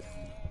sounded good.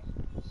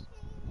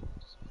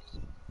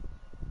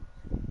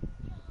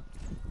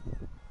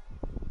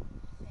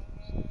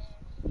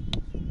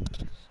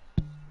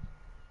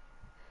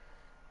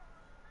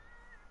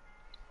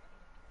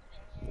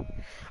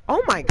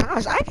 Oh my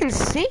gosh, I can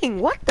sing.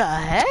 What the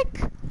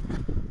heck?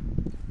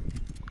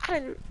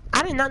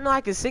 I did not know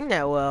I could sing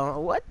that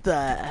well. What the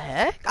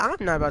heck? I'm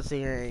not about to sit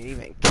here and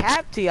even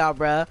cap to y'all,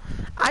 bruh.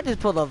 I just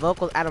pulled the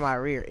vocals out of my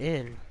rear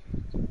end.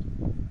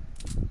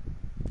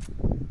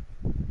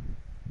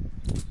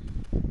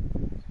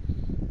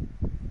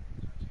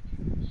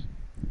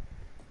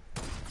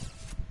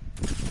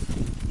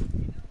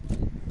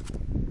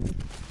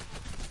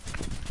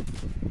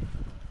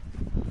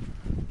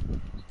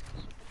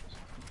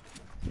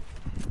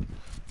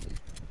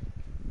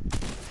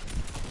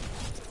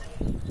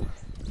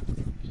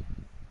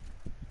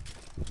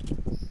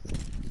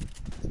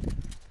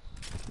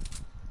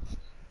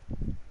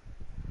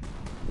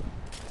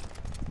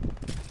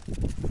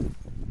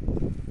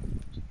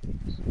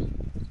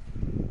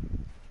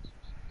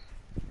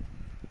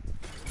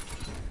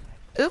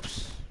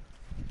 Oops.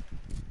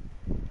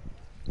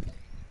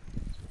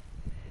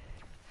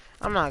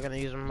 I'm not gonna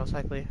use them most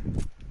likely.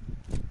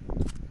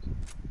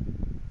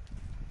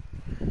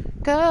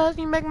 Cause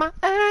you make my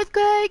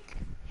earthquake,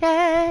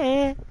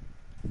 yeah.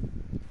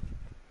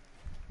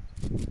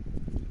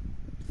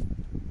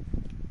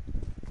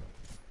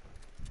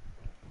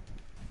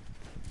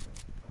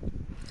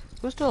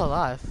 Who's still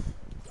alive?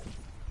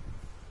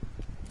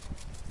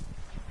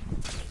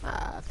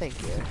 Ah,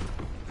 thank you.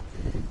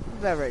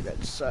 Very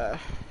good, sir.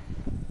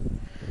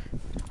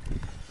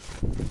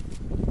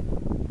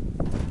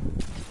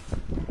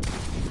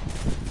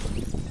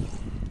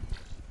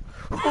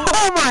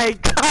 Oh my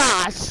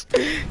gosh!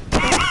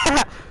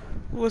 That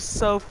was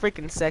so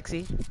freaking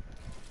sexy.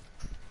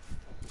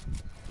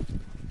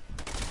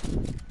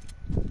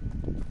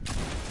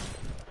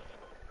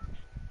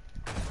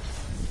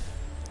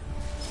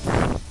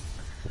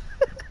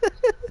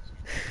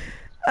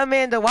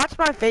 Amanda, watch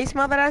my face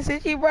mail that I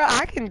sent you, bro.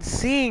 I can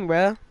sing,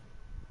 bro.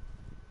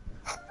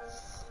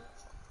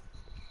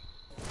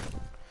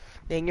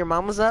 Dang, your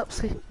mom was up.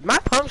 My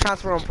pump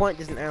shots were on point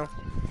just now.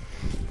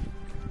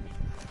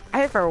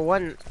 I hit for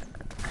one.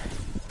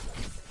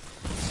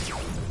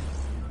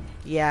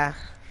 Yeah,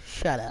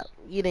 shut up.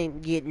 You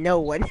didn't get no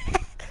one.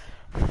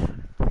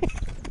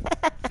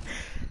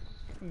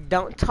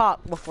 Don't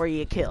talk before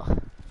you kill.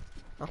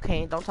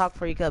 Okay, don't talk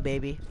before you kill,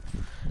 baby.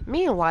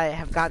 Me and Wyatt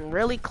have gotten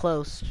really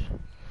close.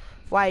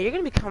 Wyatt, you're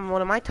gonna become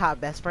one of my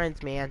top best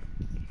friends, man.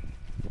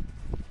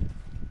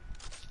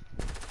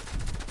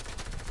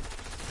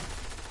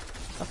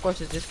 Of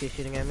course, it's this kid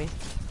shooting at me.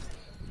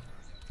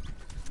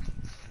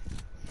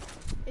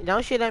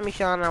 Don't shoot at me,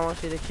 Sean. I won't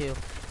shoot at you.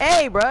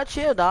 Hey, bro,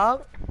 chill,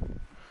 dog.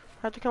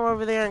 I have to come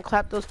over there and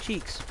clap those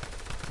cheeks.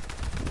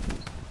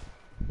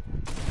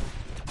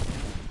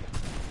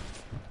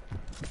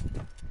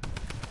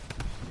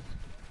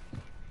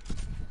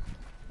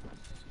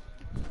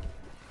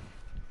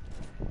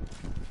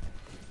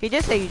 He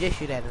just said you just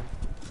shoot at him.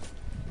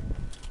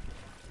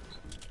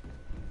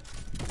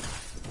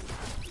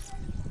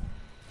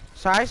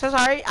 Sorry, so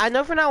sorry. I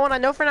know for now one. I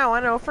know for now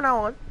one. I know for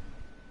now one.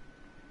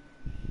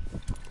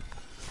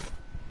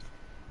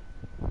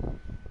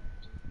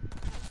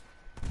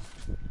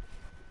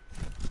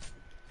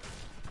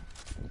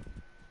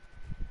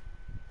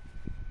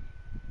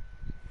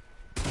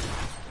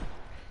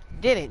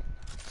 didn't.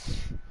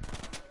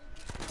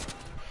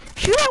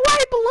 Shoot at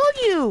right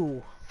below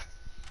you!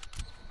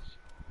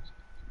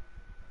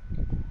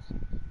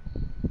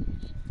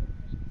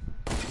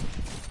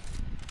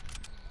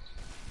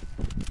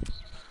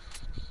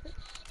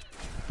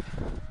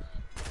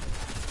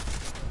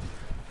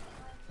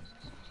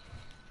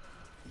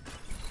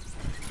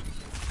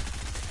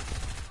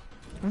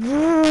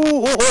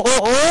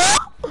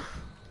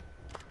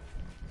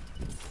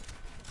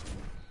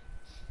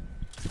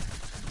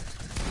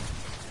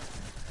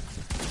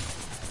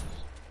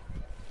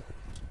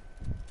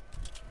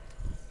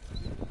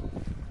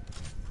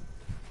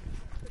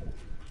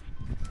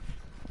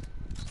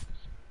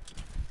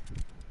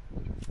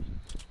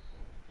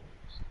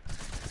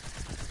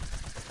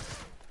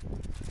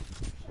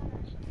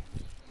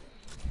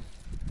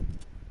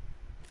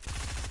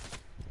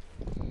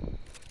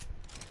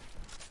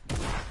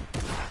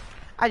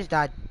 I just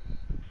died.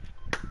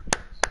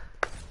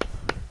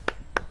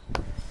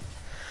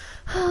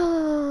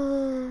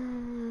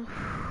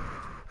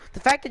 The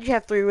fact that you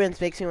have 3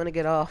 wins makes me want to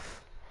get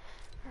off.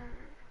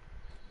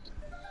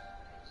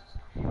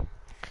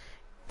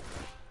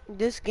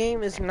 This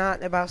game is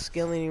not about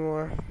skill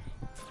anymore.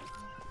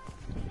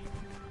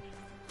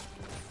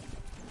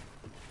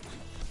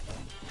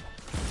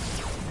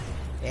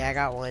 Yeah, I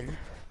got one.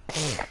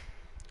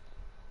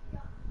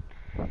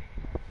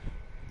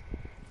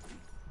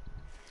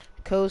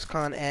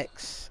 CozCon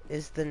X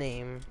is the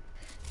name.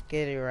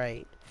 Get it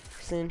right.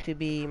 Soon to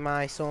be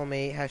my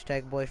soulmate,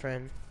 hashtag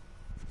boyfriend.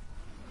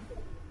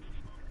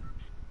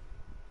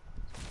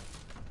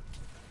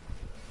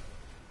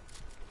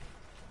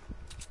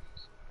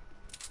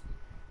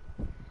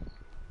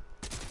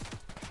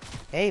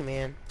 Hey,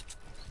 man.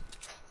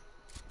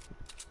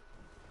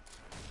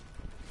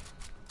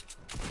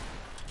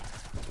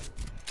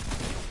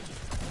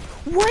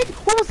 What?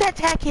 What was that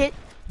tack hit?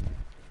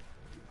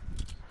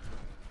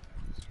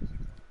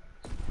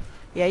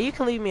 Yeah, you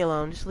can leave me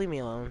alone. Just leave me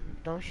alone.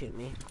 Don't shoot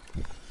me.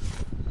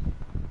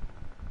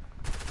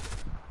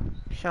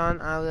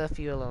 Sean, I left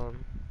you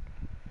alone.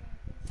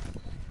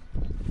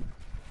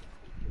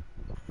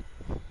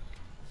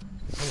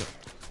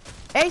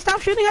 Hey,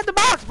 stop shooting at the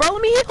box, bro.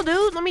 Let me heal,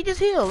 dude. Let me just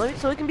heal.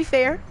 So it can be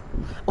fair.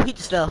 Oh, he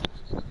just fell.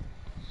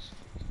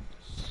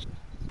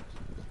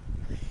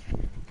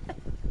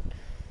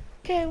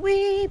 Can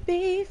we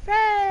be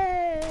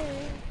friends?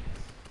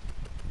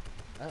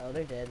 Uh-oh,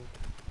 they're dead.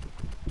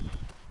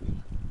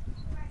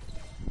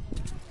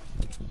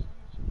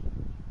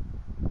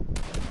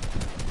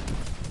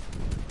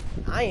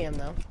 I am,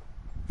 though.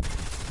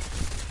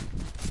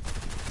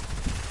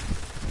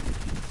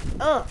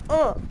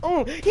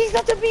 He's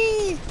got the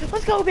beast!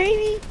 Let's go,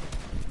 baby!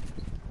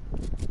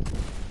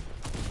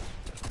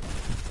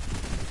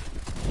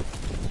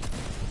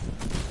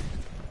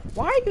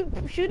 Why are you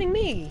shooting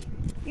me?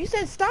 You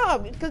said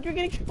stop, because you're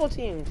getting triple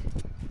teamed.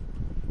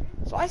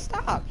 So I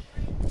stopped.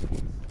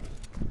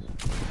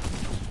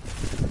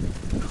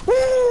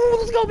 Woo!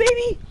 Let's go,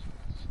 baby!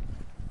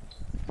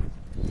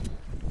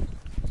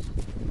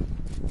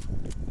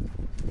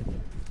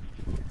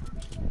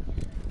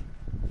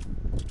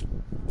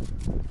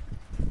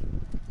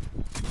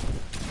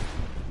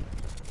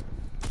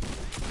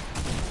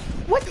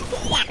 What?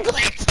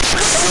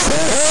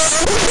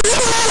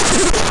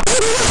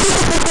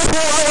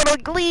 I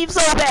want to leave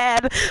so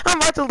bad. I'm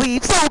about to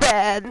leave so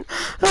bad.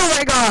 Oh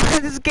my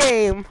god, this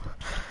game.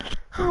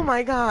 Oh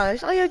my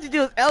gosh. All you have to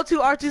do is L2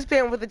 R2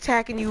 spam with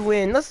attack and you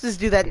win. Let's just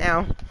do that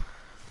now.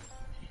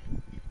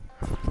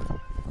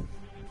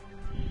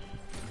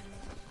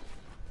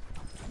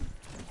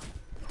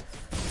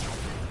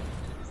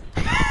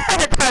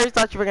 I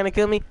thought you were gonna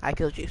kill me. I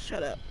killed you.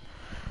 Shut up.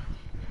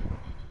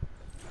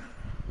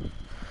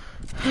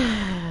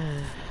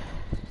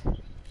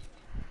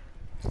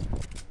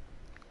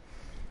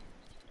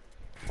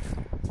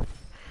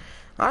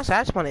 Honestly,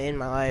 I just want to end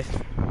my life.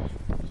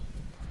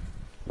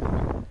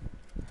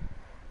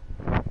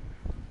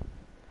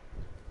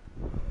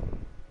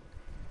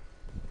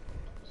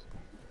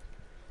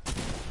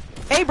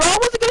 Hey, bro, I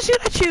wasn't gonna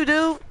shoot at you,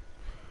 dude.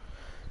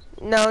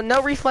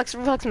 No reflex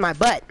in my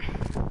butt.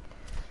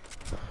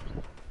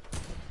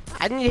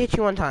 I need to hit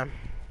you one time.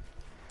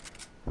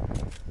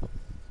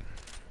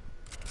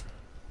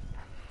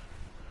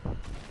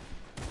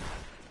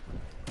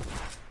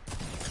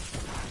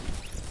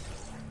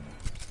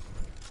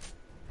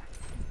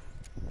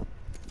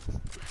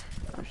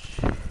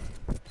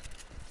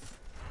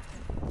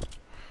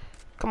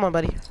 Come on,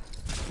 buddy.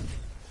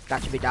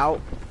 Got you, big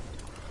dog.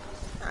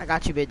 I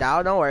got you, big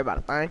dog. Don't worry about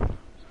a thing.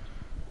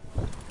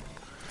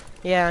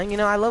 Yeah, you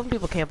know, I love when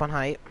people camp on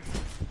height.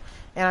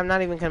 And I'm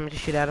not even coming to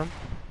shoot at them.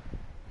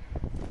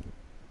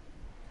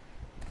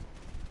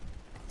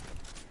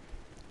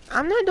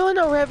 I'm not doing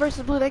no red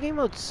versus blue. That game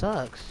mode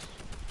sucks.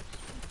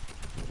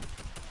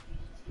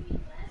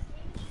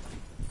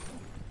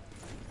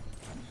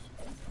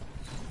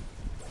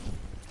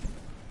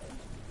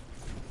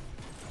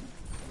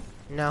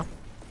 No.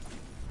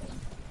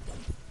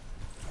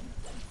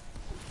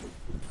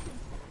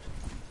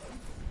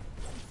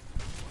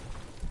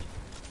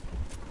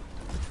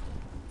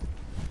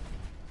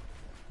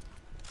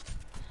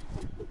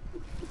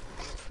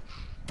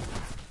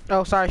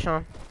 Oh, sorry,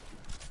 Sean.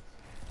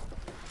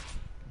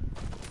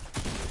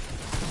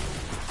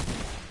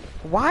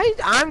 Why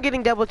I'm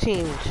getting double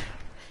teamed?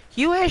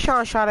 You and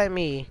Sean shot at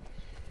me.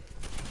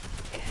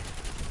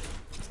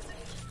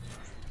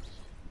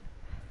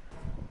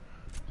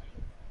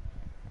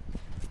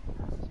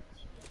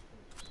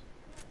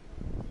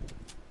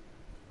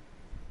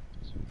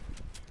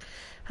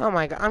 Oh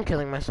my god, I'm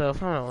killing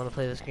myself. I don't want to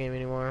play this game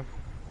anymore.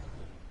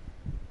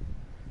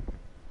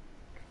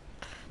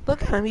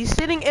 Look at him, he's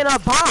sitting in a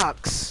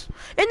box.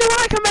 And then when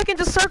I come back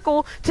into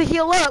circle to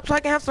heal up so I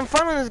can have some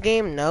fun on this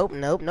game, nope,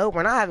 nope, nope.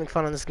 We're not having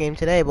fun on this game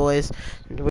today, boys.